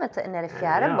 Da må du ned i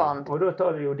 4. bånd. Og da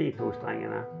tar vi jo de 2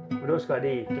 strengene, og da skal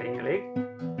de klinge likt.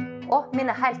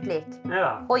 Min er helt lik.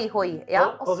 Ja. Hoi, hoi.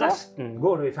 Ja, og resten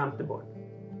går du i 5. bånd.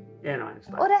 En og en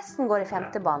streng. Og resten går i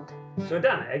 5. bånd. Så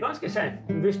den er ganske safe.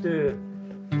 Hvis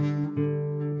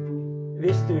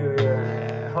du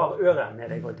har øret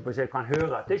med deg, så kan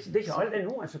høre at det er ikke alle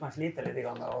noen som kan slite litt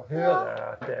med å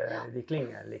høre at de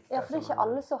klinger likt. Ja, for det er ikke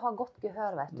alle som har godt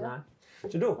gehør, vet du. Nei.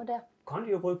 Så da kan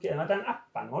du jo bruke, den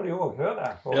appen må du jo også høre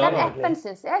på. Den appen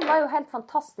synes jeg var jo helt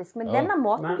fantastisk, men denne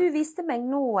måten du viste meg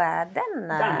nå, den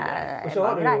og så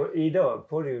har du jo, i dag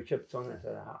får du jo kjøpt sånne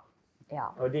som det her. Ja.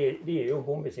 Og de er jo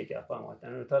bombesikre på en måte.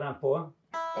 Når du tar den på,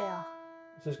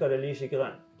 så skal det lyse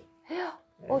grønt. Ja,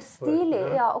 og stilig.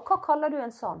 Ja, og hva kaller du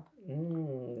en sånn?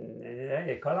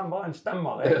 Jeg kaller den bare en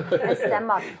stemmer. En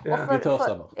stemmer. Og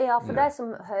for de som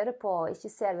hører på og ikke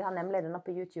ser, vi har nemlig denne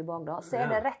på YouTube også da, så er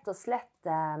det rett og slett,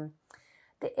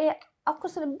 det er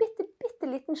akkurat som en bitte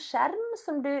liten skjerm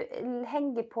som du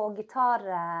henger på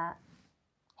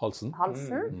gitarhalsen,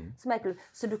 som er kul.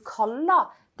 Så du kaller,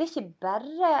 det er ikke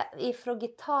bare fra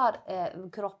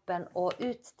gitarkroppen og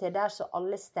ut til der så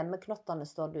alle stemmeknottene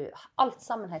står du, alt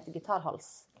sammen heter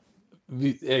gitarhals.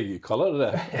 Jeg kaller det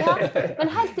det. Ja, men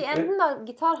helt i enden av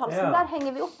gitarhalsen, der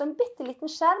henger vi opp en bitte liten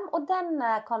skjerm, og den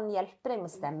kan hjelpe deg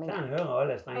med stemmingen. Den hører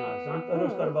alle strenger, sant? Og da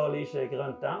skal det bare lyse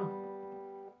grønt der.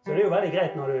 Så det er jo veldig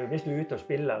greit hvis du er ute og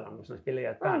spiller, eller hvis du spiller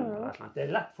i et band, eller noe sånt. Det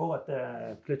er lett for at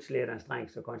plutselig er det en streng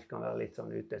som kanskje kan være litt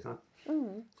sånn ute, sant?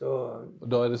 Så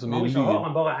da er det så mye lyd. Så har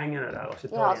man bare hengende der, og så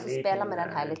tar så spiller med den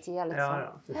hele tiden, liksom.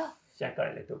 Ja, så sjekker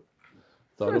jeg litt opp.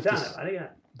 Da er det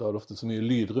ofte så mye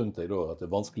lyd rundt deg da, at det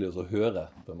er vanskelig å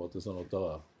høre, på en måte, sånn at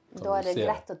da er det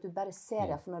greit at du bare ser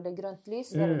det, for når det er grønt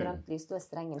lys, så er det grønt lys, da er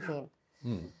strengen fin.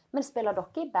 Men spiller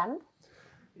dere i band?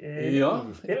 Ja,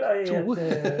 Vi spiller i to.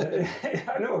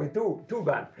 nå har vi to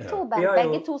band. To band.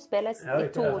 Begge to spiller i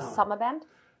to samme band?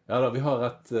 Ja da, vi har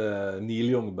et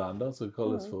Neil Young-band da, som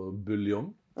kalles for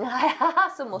Buljong. Ja,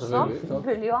 så morsomt.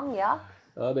 Buljong, ja.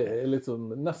 Ja, det litt sånn,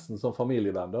 nesten som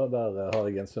familieband da. Der har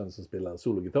jeg en sønn som spiller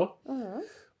sologitar.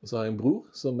 Og så har jeg en bror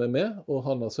som med, og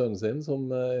han har sønnen sin som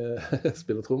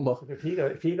spiller trommer.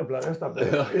 Fire blader ut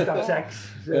av 6.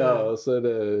 Ja, og så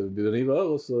det Bjørn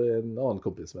Ivar, og så en annen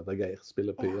kompis som heter Geir,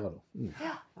 spiller piano.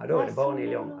 Ja, da det bare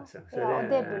Neil Young, altså. Så ja,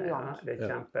 det Buljong. Ja, det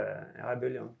kjempe... Ja,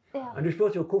 Buljong. Men du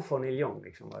spurte jo hvorfor Neil Young,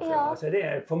 liksom. Altså. Altså,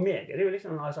 for meg det jo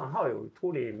liksom, altså, han har jo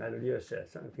utrolig melodiøse,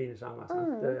 fine sanger,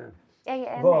 sant?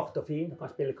 Vart og fin,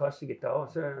 kan spille kassegitar,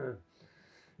 så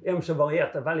så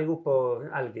variert det veldig god på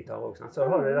elgitar også, så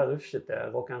har det der rufsete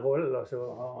rock'n'roll, og så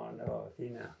har han det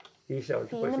fine viser.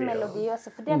 Fine melodiøse,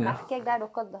 for det merker jeg der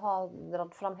dere har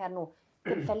dratt frem her nå.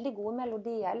 Det veldig gode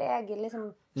melodier, eller jeg liksom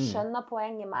skjønner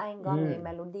poenget med en gang i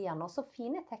melodien, og så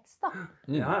fine tekster.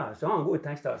 Ja, så har han gode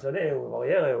tekster, så det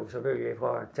varierer jo selvfølgelig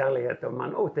fra kjærlighet,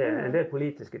 men også til en del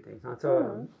politiske ting, sant? Så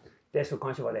det som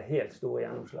kanskje var det helt store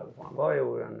gjennomslaget for han, var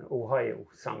jo den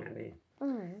Ohio-sangen i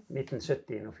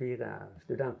 1970, når 4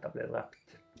 studenter ble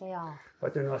drept på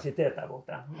et universitet der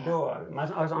borte. Men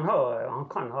altså, han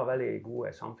kan ha veldig gode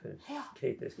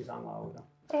samfunnskritiske sanger også, da.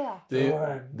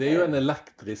 Det jo en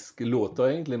elektrisk låt da,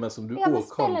 egentlig, men som du også kan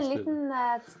spille. Ja, men spill en liten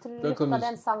trutt av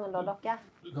den sangen da, dere.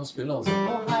 Du kan spille den sånn.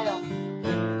 Ohio.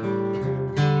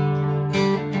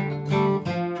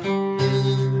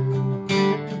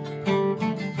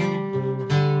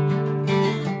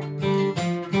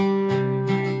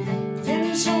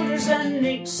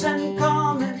 And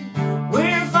coming,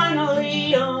 we're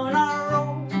finally on our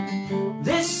own.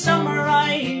 This summer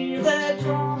I hear the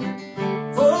drumming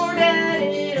for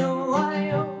Daddy in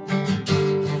Ohio.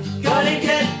 Gotta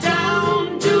get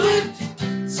down to it,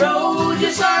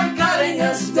 soldiers are cutting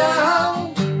us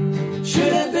down.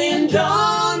 Should have been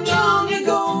done long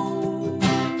ago.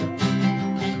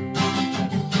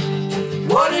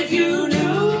 What if you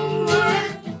knew her,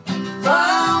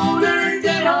 found her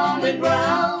dead on the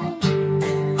ground?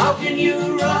 How can you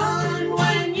run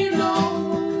when you know?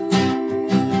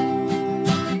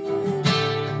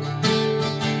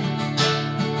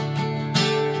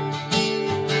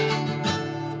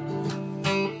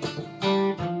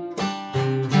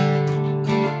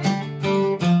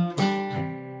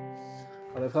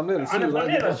 Han fremdeles sur.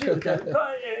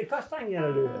 Hva streng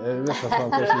det du? Jeg vet hva han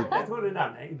tar slik. Jeg tror det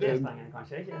den. D-strengen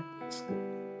kanskje, ikke?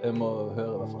 Jeg må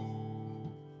høre i hvert fall.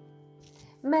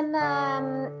 Men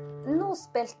nå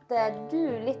spilte du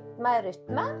litt mer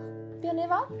rytme, Bjørn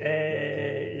Ivar?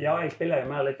 Ja, jeg spiller jo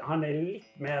mer litt. Han litt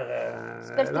mer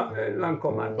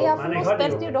langkommen. Ja, for nå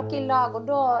spilte jo dere i lag, og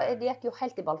da det gikk jo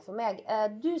helt i ball for meg.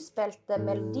 Du spilte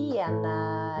melodien,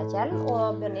 Kjell,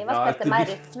 og Bjørn Ivar spilte mer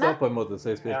rytme. Ja, på en måte,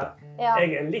 så jeg spilte. Ja.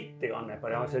 Jeg litt grann med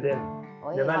på det. Altså det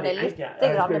Oi, han litt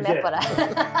grann med på det.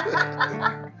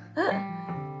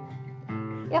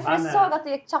 Ja, for jeg så at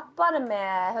det gikk kjappere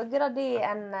med høyre di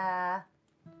enn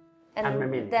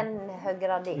den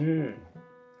høyre di.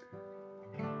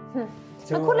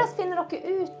 Men hvordan finner dere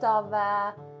ut av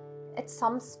et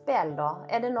samspill da?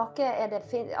 Er det noter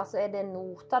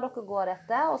dere går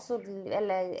etter,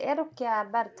 eller dere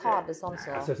bare tar det sånn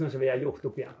så? Altså, sånn som vi har gjort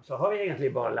opp igjen, så har vi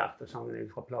egentlig bare lært å sange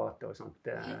fra plate og sånt,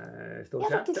 stort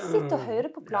sett. Ja, dere sitter og hører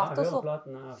på plate og så. Ja, hører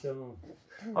platene, så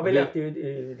har vi lært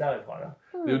derifra da.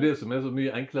 Det er jo det som så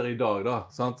mye enklere i dag da,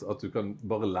 sant? At du kan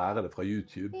bare lære det fra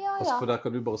YouTube. Altså, for der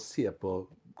kan du bare se på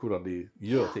hvordan de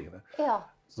gjør tingene. Ja.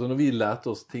 Så når vi lærte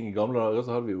oss ting i gamle dager,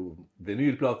 så hadde vi jo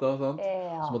vinylplater, sant?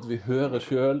 Så måtte vi høre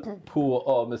selv på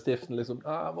av med stiften, liksom,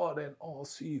 var det en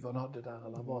A7 han hadde der,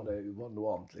 eller var det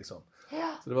noe annet, liksom.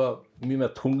 Så det var mye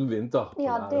mer tungvint da.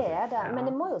 Ja, det det. Men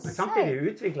det må jo si... Men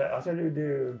samtidig utvikler, altså du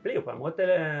blir jo på en måte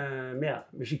mer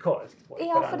musikalsk på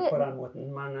den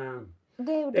måten, men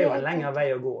det er jo en lengre vei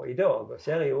å gå. I dag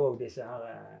ser jeg jo også disse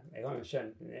her, jeg har jo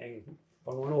skjønt,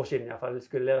 for noen år siden i hvert fall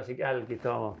skulle lære seg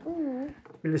elgitar og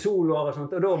spille soloer og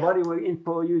sånt, og da var det jo inn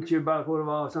på YouTube hvor det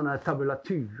var sånne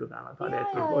tabulatur eller hva det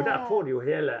heter, og der får du jo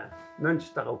hele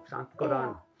mønsteret opp, sant?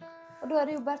 Hvordan, og da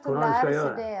det jo bare til å lære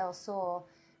seg det og så,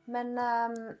 men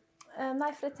nei,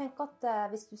 for jeg tenker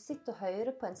at hvis du sitter og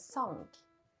hører på en sang,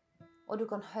 og du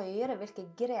kan høre hvilke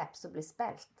grep som blir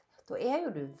spilt, da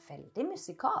jo du veldig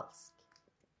musikalsk.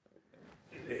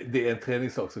 Det en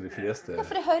treningssak som de fleste... Ja,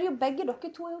 for jeg hører jo begge dere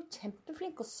to jo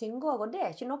kjempeflinke å synge også, og det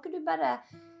ikke noe du bare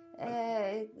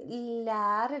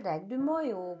lærer deg. Du må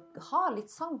jo ha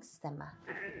litt sangstemme.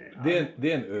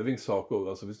 Det en øvingssak også,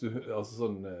 altså hvis du, altså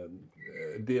sånn,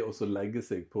 det å legge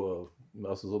seg på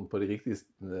altså sånn på de riktige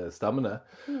stemmene.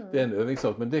 Det en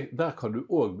øvingssak, men der kan du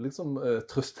også liksom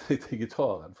trøste deg til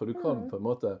gitaren, for du kan på en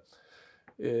måte,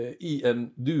 i en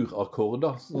dur-akkord,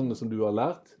 sånn som du har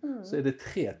lært, så det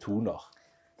 3 toner.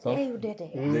 Sant? Det jo det.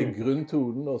 Det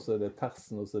grunntonen, og så det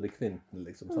tersen, og så det kvinten,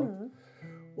 liksom, sant?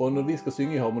 Og når vi skal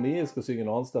synge i harmoni, jeg skal synge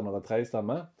en annen stemme eller 3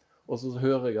 stemme, og så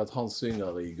hører jeg at han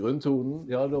synger i grunntonen,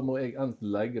 ja, da må jeg enten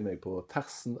legge meg på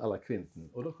tersen eller kvinten.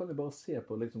 Og da kan vi bare se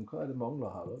på, liksom, hva det mangler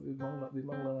her? Vi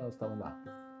mangler den stemmen der.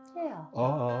 Ja.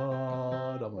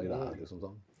 Da må jeg der, liksom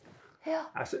sånn. Ja.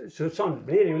 Altså, så sånn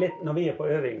blir det jo litt når vi på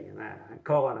øving med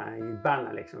karene i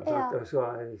bandet, liksom, og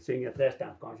skal synge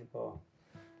 3-stemt kanskje på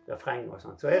refreng og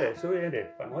sånt, så er det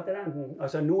på en måte den,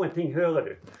 altså noen ting hører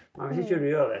du, men hvis ikke du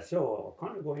gjør det, så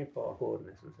kan du gå inn på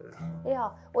akkorden. Ja,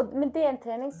 men det en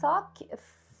treningssak,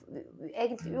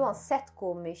 egentlig uansett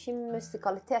hvor mye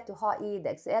musikalitet du har i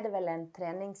deg, så det vel en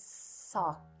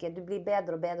treningssak, du blir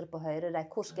bedre og bedre på å høre deg,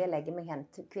 hvor skal jeg legge meg hen,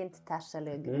 kvint, ters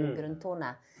eller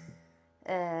grunntone,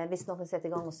 hvis noen setter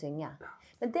i gang å synge.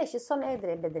 Men det ikke sånn jeg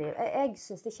bedriver. Jeg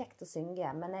synes det kjekt å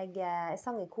synge, men jeg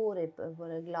sang i kor på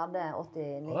det glade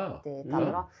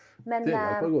 80-90-tallet da. Men, det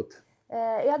hjelper godt.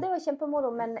 Ja, det var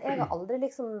kjempemoro, men jeg har aldri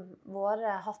liksom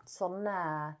hatt sånne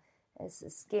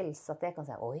skills at jeg kan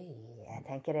si, oi, jeg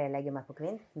tenker jeg legger meg på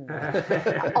kvinten.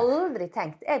 Jeg har aldri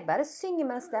tenkt. Jeg bare synger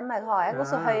med en stemme jeg har, og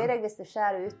så hører jeg hvis det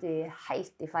skjer ut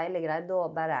helt i feile greier, da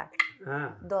bare,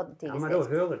 da tiger men da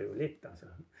hører du jo litt, altså.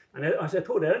 Men jeg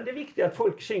tror det er viktig at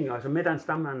folk synger altså, med den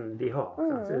stemmen de har.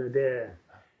 Altså,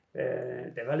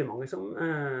 det veldig mange som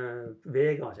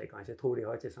vegrer seg kanskje, tror de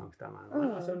har ikke sangstemmen.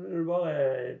 Men altså, når du bare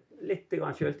litt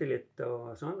selvtillit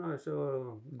og sånn, og så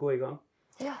gå i gang.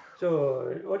 Ja. Så,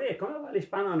 og det kan være veldig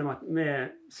spennende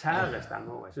med sære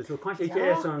stemmer også, så kanskje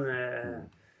ikke sånn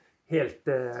helt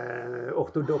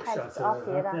ortodoks. Altså,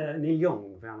 Neil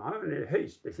Young, han har en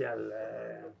høyst spesiell...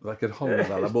 Hverken han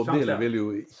eller Bob Dylan vil jo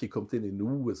ikke kommet inn i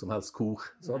noe som helst kor.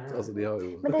 Sant? Altså, de har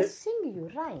jo... Men de synger jo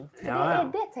rent.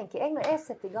 For det tenker jeg, når jeg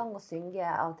setter i gang og synger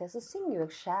av og til, så synger jo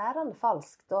jeg skjærende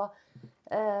falskt. Og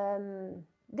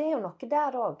det jo noe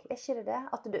der også, ikke det?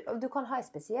 At du kan ha en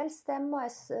spesiell stemme, og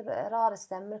en rare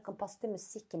stemme, du kan passe til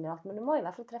musikken i alt, men du må i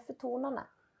hvert fall treffe tonene.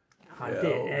 Ja,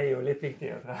 det jo litt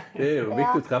viktig å treffe. Det jo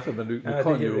viktig å treffe, men du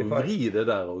kan jo vri det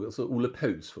der også. Ole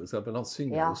Paus, for eksempel, han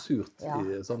synger jo surt,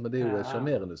 men det jo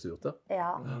charmerende surt, da.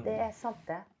 Ja, det sant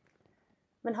det.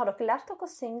 Men har dere lært dere å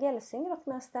synge, eller synger dere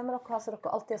med en stemme dere har, så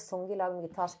dere alltid har sunget i lag med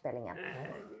gitarspillingen?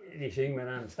 De synger med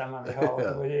den stemmen vi har,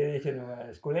 og det ikke noe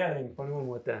skolering på noen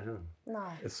måte.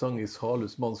 Nei. Jeg sang i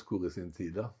Salhus mannskor i sin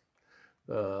tid, da.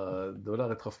 Det var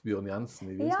der jeg traff Bjørn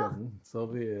Jensen i Vinskanten, så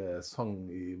vi sang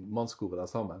i mannskoret der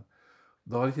sammen.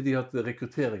 Da hadde ikke de hatt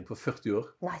rekruttering på 40 år.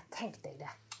 Nei, tenk deg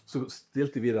det. Så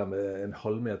stilte vi der med en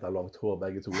halvmeter langt hår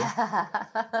begge to.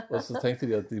 Og så tenkte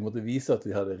de at de måtte vise at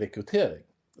vi hadde rekruttering.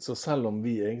 Så selv om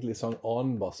vi egentlig sang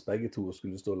annen bass begge to og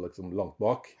skulle stå liksom langt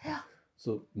bak,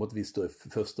 så måtte vi stå i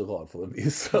første rad for å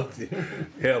vise at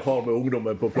her har vi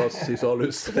ungdommen på plass i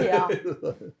Salhus. Ja.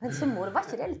 Men så var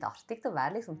ikke det litt artig å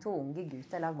være liksom 2 unge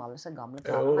gutter i lag med alle så gamle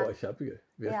karene? Ja, det var kjempegøy.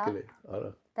 Virkelig.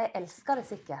 Ja. De elsker det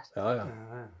sikkert.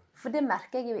 Ja. For det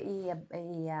merker jeg jo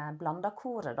i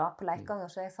blandakoret da, på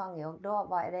Leikanger, så jeg sang jo, da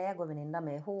var det jeg og venninna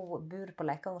mi, hun bor på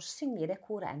Leikanger og synger i det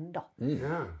koret enda.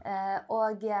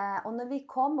 Og når vi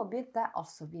kom og begynte,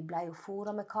 altså vi ble jo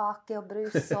foret med kake og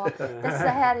brus, og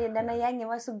denne gjengen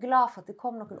var jo så glad for at det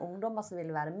kom noen ungdommer som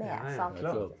ville være med, sant?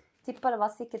 Tipper det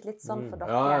var sikkert litt sånn for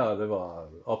dere. Ja, det var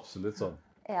absolutt sånn.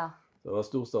 Ja. Det var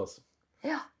stor stas.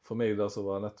 Ja. For meg da som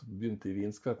var nettopp begynt i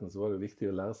Vinskvetten, så var det viktig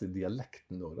å lære seg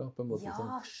dialekten nå da, på en måte.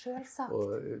 Ja, selvsagt.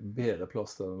 Og bedre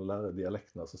plass til å lære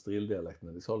dialekten, altså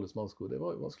strildialekten i Salhus mannskor, det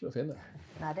var jo vanskelig å finne.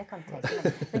 Nei, det kan jeg tenke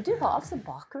meg. Men du har altså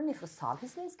bakgrunn fra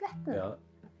Salhus Vinskvetten? Ja,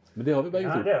 men det har vi begge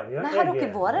to. Nei, har dere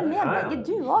vært med begge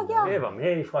du også, ja? Jeg var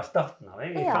med fra starten av,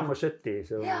 jeg i 75,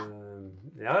 så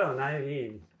nei, vi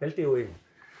spilte jo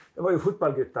det var jo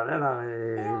fotballgutter det der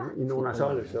i Nordland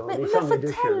Salhus. Men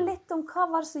fortell litt om hva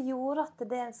var det som gjorde at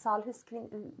det Salhus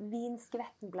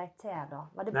Vinskvetten ble til da?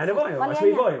 Nei, det var jo, altså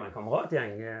vi var jo en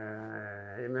kameratgjeng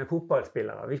med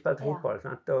fotballspillere. Vi spilte fotball,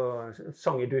 sant? Og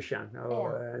sang i dusjen,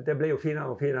 og det ble jo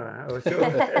finere og finere.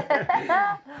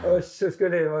 Og så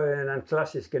skulle det jo den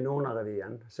klassiske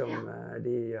Nordland-revyen, som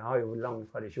de har jo lang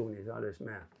tradisjon i Salhus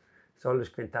med.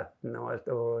 Salhuskvintetten og alt,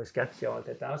 og sketsjer og alt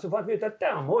dette. Så fant vi ut at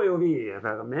der må jo vi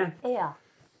være med. Ja.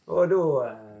 Og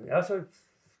da, så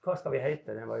hva skal vi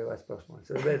hete? Det var jo et spørsmål.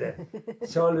 Så ble det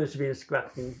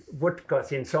Salhusvinskvetten, vodka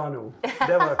sin sano. Det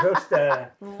var det første,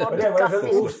 og det var det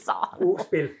første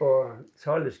ordspill på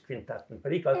Salhuskvintetten.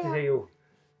 For de kalte seg jo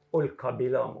Olka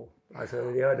Bilamo. Altså,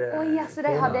 de hadde... ja, så de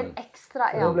hadde en ekstra,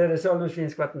 ja. Da ble det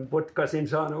Salmensvinskvatten Podkasin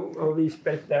sa nå, og vi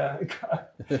spilte...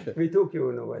 Vi tok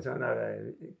jo noe sånne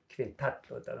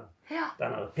kvintettlåter da. Ja.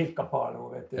 Denne Pikkapalo,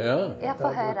 vet du. Ja, få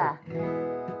høre.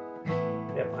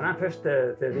 Det var den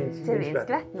første til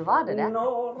Vinskvetten, var det det?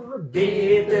 Når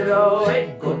beter og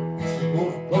godt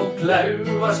bort på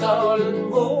Klauasdalen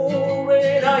vår,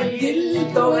 det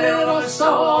gildt å være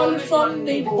salsvann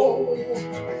i båt.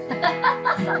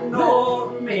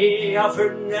 Når vi har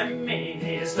funnet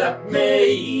med, slapp med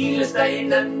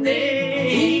ilesteinen ned,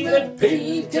 hiver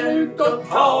pilken ut og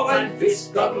tar en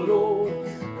fiskarlåt.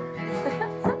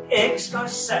 Jeg skal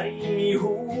si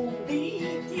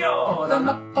dit, ja, da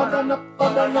nappa,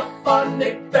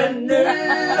 nippe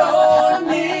nøl og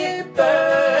nippe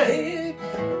hip.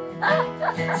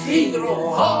 Fir og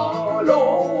hal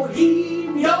og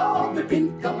him, ja, med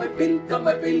pilka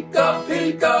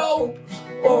opp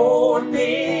og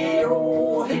ned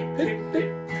og hipp, hipp, hipp.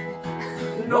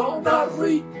 Når det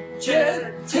rykker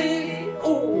til,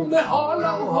 og med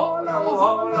hala,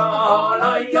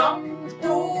 jamt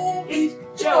og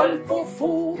ikke alt på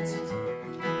fot.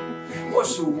 Og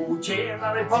så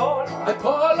tjener ei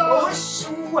pala, og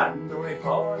så enda ei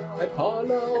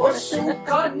pala, og så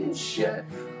kanskje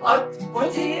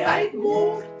attpåtil ei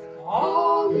mort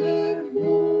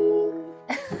halemor.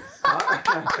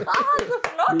 Så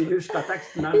flott! Vi husker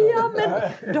teksten her. Ja, men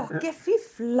dere, fy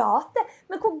flate.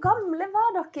 Men hvor gamle var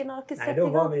dere når dere sette i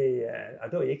gang?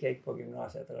 Da gikk jeg på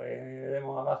gymnaset, tror jeg. Det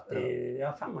må ha vært i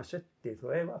 75,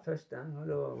 tror jeg var første. Og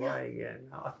da var jeg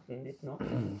 18-19 år.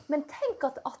 Men tenk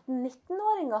at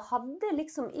 18-19-åringer hadde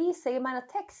liksom i seg, jeg mener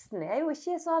teksten er jo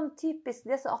ikke sånn typisk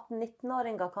det som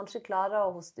 18-19-åringer kanskje klarer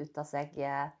å hoste ut av seg.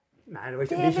 Nei, det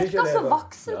virker så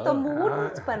vaksent og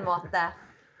modent på en måte.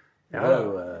 Ja,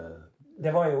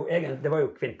 det var jo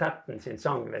kvintetten sin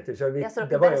sang, vet du. Så så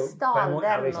dere bare stal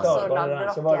den, og så lagde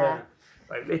dere... Så var det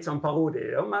litt sånn parodi,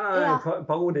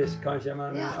 parodisk kanskje,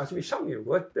 men altså, vi sang jo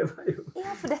godt. Det var jo,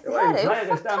 for dette er jo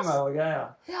flere stemmer og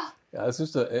greier. Ja, jeg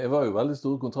synes det var jo veldig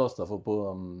store kontraster, for på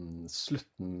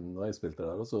slutten når jeg spilte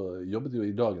der, så jobbet jeg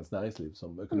jo i Dagens Næringsliv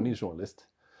som økonomijournalist.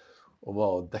 Og var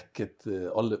og dekket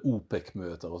alle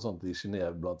OPEC-møter og sånt i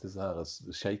Genève blant disse her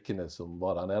sjeikene som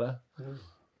var der nede.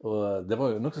 Og det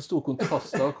var jo nok så stor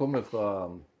kontrast da å komme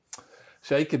fra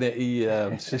sjeikene i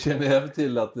Genève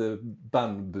til at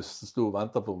bandbussen sto og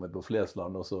ventet på meg på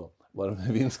Flesland, og så var det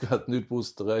med vinskvetten ut på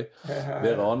Osterøy,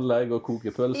 være anlegg og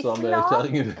koke pølser med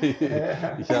kjerringen i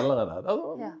kjelleren her. Det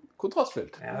var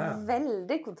kontrastfylt.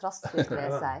 Veldig kontrastfylt, vil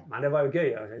jeg si. Men det var jo gøy,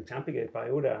 en kjempegøy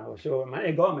periode. Men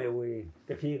jeg ga meg jo i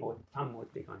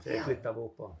 84-85 kanskje, jeg flyttet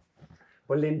opp på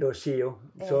Linde og Sio.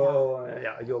 Så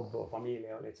jobb og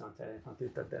familie og litt sånt. Jeg fant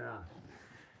ut at det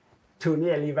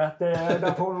turnélivet,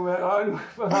 da får du...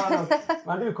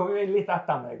 Men du kom jo inn litt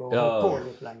etter meg og holdt på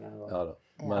litt lenger. Ja da.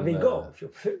 Men vi ga oss jo,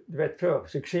 du vet, før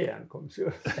suksessen kom, så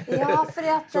ga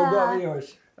vi oss.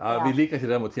 Ja, vi liker ikke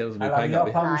det med å tjene så mye penger.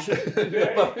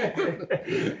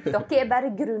 Dere er bare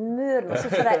grunnmuren, så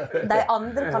for de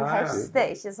andre kan høste,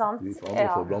 ikke sant? Vi får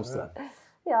andre få blomstre.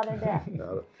 Ja, det er det.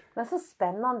 Men så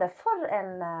spennende. For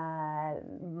en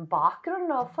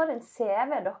bakgrunn og for en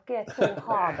CV dere to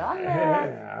har da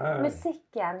med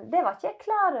musikken. Det var ikke jeg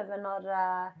klar over når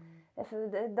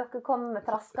dere kom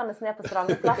traskende ned på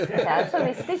Strandeplassen her. Så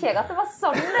visste ikke jeg at det var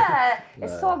sånne. Jeg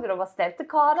så det var stelte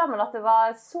karer, men at det var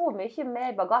så mye med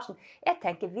i bagasjen. Jeg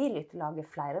tenker vi lytter til å lage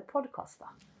flere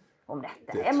podcaster om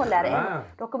dette. Jeg må lære inn.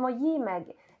 Dere må gi meg...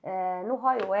 Nå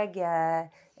har jo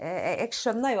jeg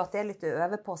skjønner jo at det er litt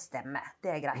over på stemme,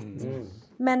 det er greit.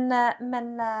 Men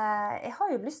jeg har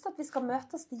jo lyst til at vi skal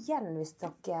møtes igjen hvis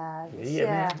dere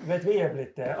ikke... Vi er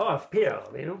blitt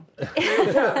AFP-er, vi nå.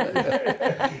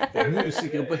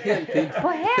 Musikere på heltid.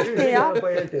 På heltid, ja.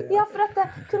 Ja, for at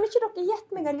kunne ikke dere gjette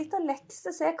meg en liten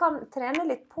lekse så jeg kan trene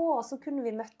litt på, og så kunne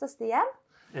vi møtes igjen?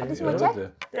 Det hadde vært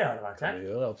kjekt. Det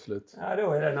gjør det absolutt. Ja, da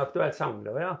er det en aktuell sang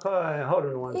da. Har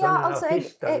du noen sånne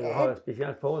artister du har et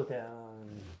spesielt forhold til?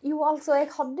 Jo, altså, jeg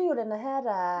hadde jo denne her...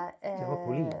 Det var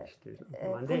politisk.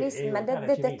 Men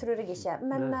det tror jeg ikke.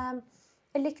 Men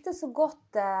jeg likte så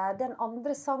godt den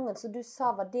andre sangen som du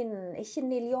sa var din, ikke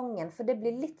Neil Youngen, for det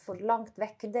blir litt for langt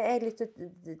vekk. Det er litt å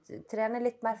trene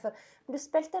litt mer for. Men du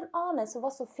spilte en annen som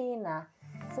var så fine.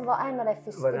 Som var en av de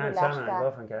første du lærte.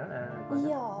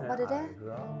 Ja, var det det?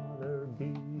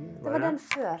 Det var den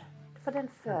før. For den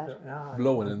før.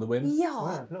 Blowing in the Wind? Ja.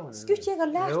 Skulle ikke jeg ha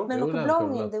lært meg noe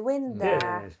Blowing in the Wind?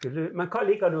 Men hva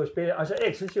liker du å spille? Altså,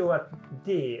 jeg synes jo at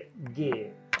D, G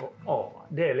og A,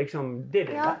 det er liksom det er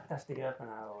de letteste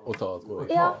grepene å ta, tror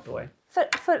jeg.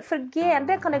 For G,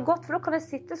 det kan jeg godt, for da kan jeg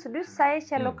sitte, så du sier,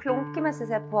 Kjell, og klunke mens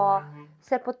jeg ser på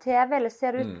ser på TV eller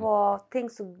ser ut på ting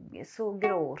som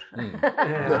gror.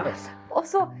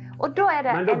 Og da er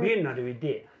det Men da begynner du i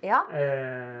det. Ja.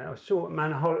 Og så,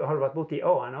 men har du vært borte i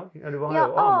A-en også? Ja,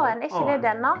 A-en, er ikke det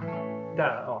denne? Der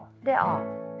er A. Det er A.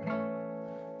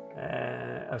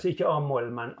 Altså ikke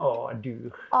A-moll, men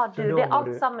A-dur. A-dur, det er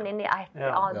alt sammen inni ett,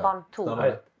 band 2.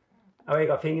 Og jeg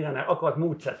har fingrene akkurat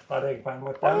motsatt fra deg på en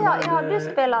måte. Ja, du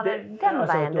spiller den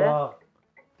veien, du.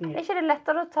 Er ikke det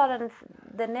lettere å ta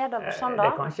det nedover sånn da?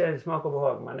 Det kanskje smak og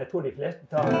behag, men jeg tror de fleste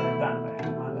tar den veien.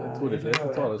 Jeg tror de fleste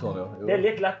tar det sånn, ja. Jo. Det er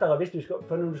litt lettere hvis du skal,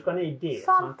 for når du skal ned i det.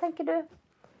 Sånn, tenker du?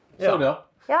 Sånn, ja.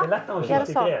 Det er lettere å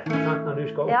skifte det når du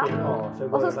skal opp i en A.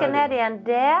 Og så skal jeg ned i en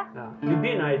D. Du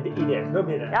begynner i det, da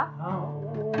blir det. Ja.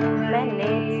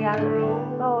 Many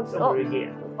roads.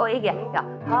 Og i G, ja.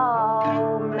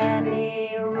 How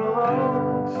many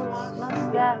roads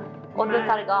must there... Og da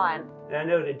tar jeg A-en. Ja,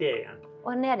 nå er det D igjen.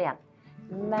 Og ned igjen.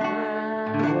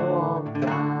 Man walk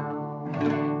down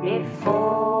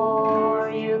before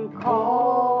you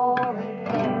call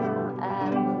him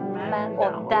and man.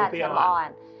 Og der kommer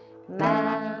A-en.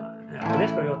 Man. Ja, det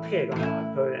skal vi gjøre 3 ganger.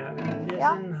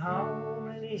 Ja.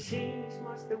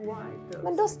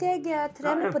 Men da skal jeg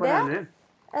trene på det.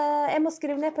 Jeg må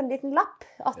skrive ned på en liten lapp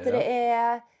at det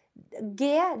er G,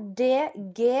 D,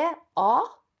 G, A.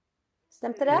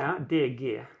 Stemte det? Ja, D, G.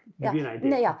 Du begynner i D.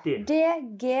 Ja. D,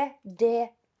 G, D,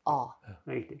 A.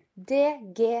 Riktig. D,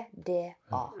 G, D,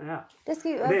 A. Ja. Det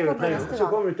skal jeg øve på neste gang. Så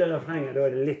kommer du til refrenget, da er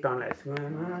det litt annerledes.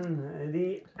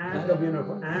 Da begynner du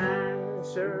på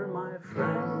Answer my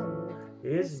friend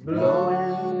is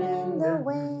blowing in the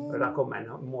wind. Og der kommer en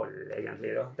moll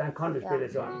egentlig da. Den kan du spille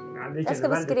sånn. Den skal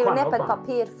vi skrive ned på et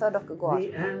papir før dere går.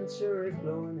 The answer is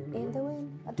blowing in the wind.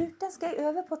 Ja, du, den skal jeg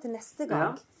øve på til neste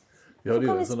gang. Ja, så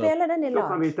kan vi spille den i lag. Så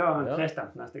kan vi ta en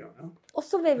trestemt neste gang. Ja. Og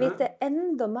så vil vi vite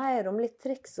enda mer om litt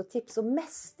triks og tips, og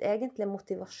mest egentlig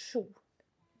motivasjon.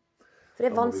 For det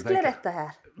er vanskelig dette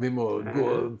her. Vi må gå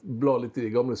og bla litt i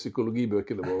de gamle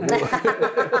psykologibøkene våre.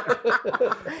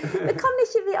 Men kan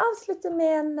ikke vi avslutte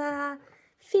med en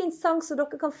fin sang så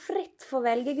dere kan fritt få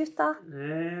velge, gutter?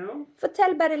 Ja.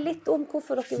 Fortell bare litt om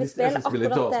hvorfor dere vil spille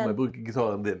akkurat den. Jeg bruker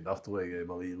gitaren din, da tror jeg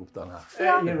bare gir opp den her.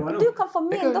 Ja, du kan få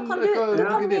min, da kan du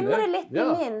mimre litt med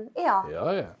min. Ja.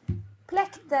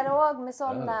 Plekter også med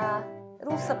sånn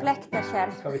rosa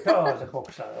plekterskjell. Skal vi ta oss et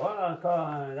boks her?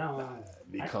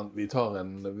 Vi tar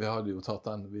en, vi hadde jo tatt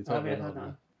den. Vi tar den.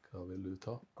 Hva vil du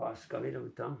ta? Hva skal vi da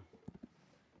ta?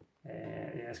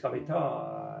 Skal vi ta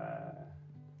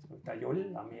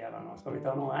jolla mi eller noe? Skal vi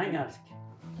ta noe engelsk?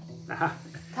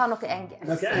 Ta noe engelsk.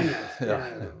 Noe engelsk. Ja.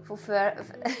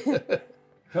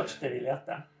 Første vi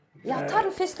lærte. Ja, ta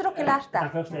den første dere lærte.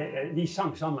 Den første, vi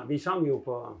sang sammen. Vi sang jo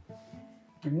på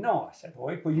gymnaset, tror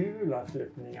jeg, på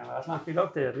juleavslutningen. Vi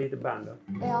lagde et lite band.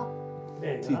 Ja.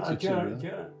 Teacher Children.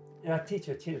 Ja,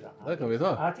 Teacher Children. Det kan vi ta.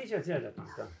 Ja, Teacher Children.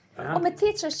 Ja. Og med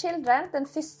Teacher Children, den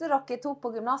første dere tok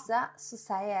på gymnaset, så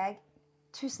sier jeg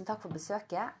tusen takk for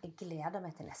besøket. Jeg gleder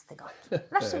meg til neste gang.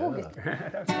 Vær så god, gutter.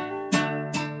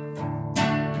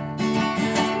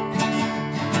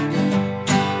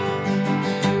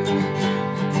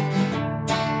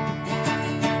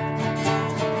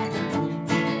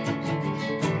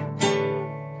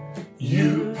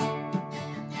 You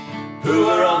who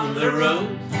are on the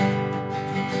road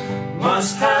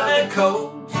must have a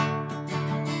code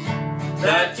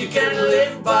that you can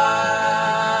live by.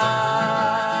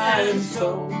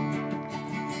 So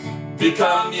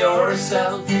become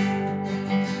yourself,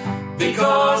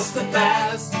 because the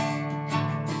past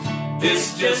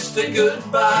is just a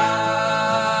goodbye.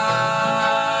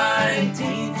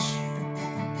 Teach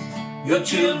your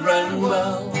children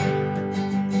well,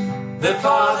 the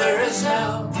father's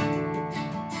help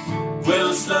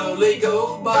will slowly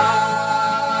go by,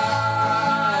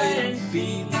 and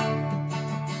feel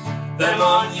them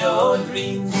on your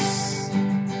dreams.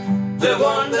 The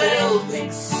one they'll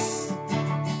fix,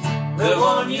 the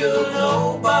one you'll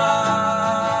know by.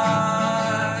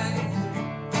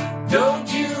 Don't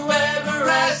you ever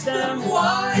ask them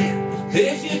why.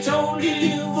 If you told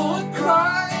you would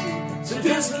cry. So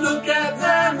just look at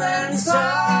them and sigh.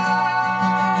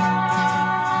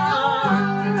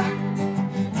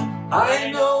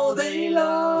 I know they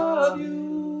love you.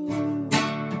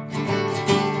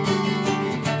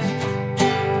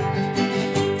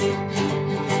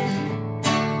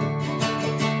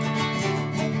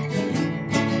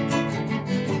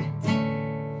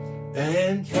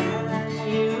 And can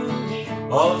you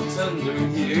hear all tender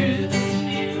years?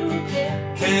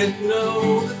 Can't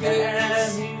know the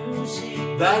fears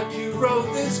that you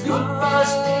wrote this goodbye.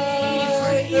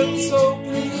 And so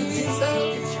please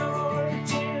help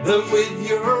them with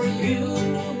your youth.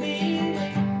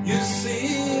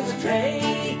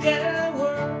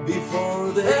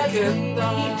 second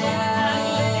eye.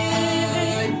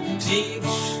 Teach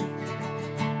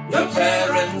your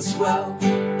parents well,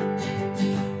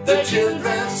 the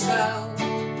children's hell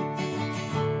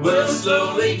will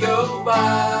slowly go by,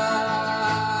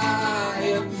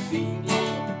 and feel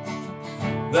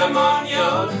them on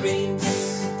your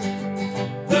dreams,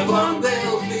 the one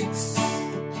they'll fix,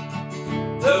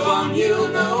 the one you'll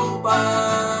know by.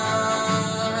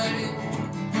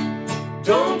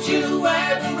 Don't you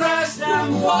ever ask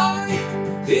them why,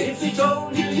 if they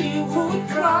told you you would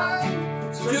cry.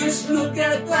 Just look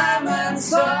at them and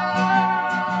sigh.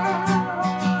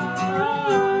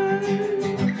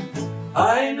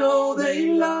 I know they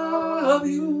love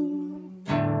you.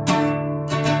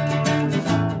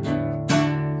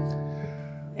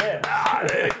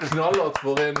 Knallhardt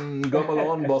for en gammel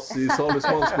anbass i Salus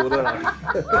Mannskor det der.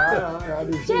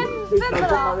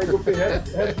 Kjempebra!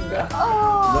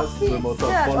 Nesten må ta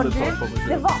falletak på meg selv.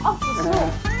 Det var altså så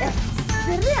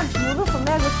ekstremt moro for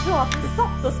meg å se at du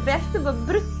satt og spilte på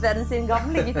Brutteren sin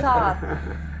gamle gitar.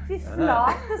 Fy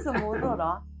flate så moro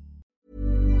da.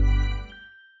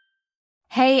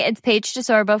 Hey, it's Paige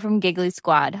DeSorbo from Giggly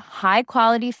Squad. High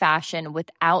quality fashion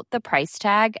without the price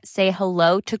tag. Say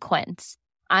hello to Quince.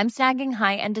 I'm snagging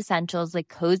high-end essentials like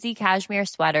cozy cashmere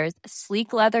sweaters,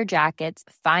 sleek leather jackets,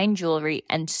 fine jewelry,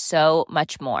 and so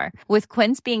much more. With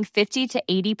Quince being 50 to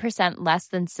 80% less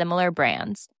than similar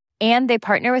brands. And they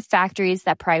partner with factories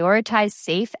that prioritize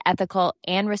safe, ethical,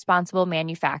 and responsible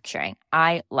manufacturing.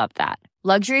 I love that.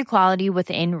 Luxury quality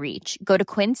within reach. Go to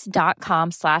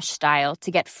quince.com/style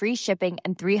to get free shipping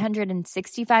and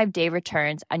 365-day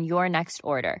returns on your next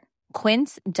order.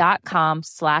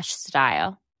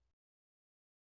 Quince.com/style.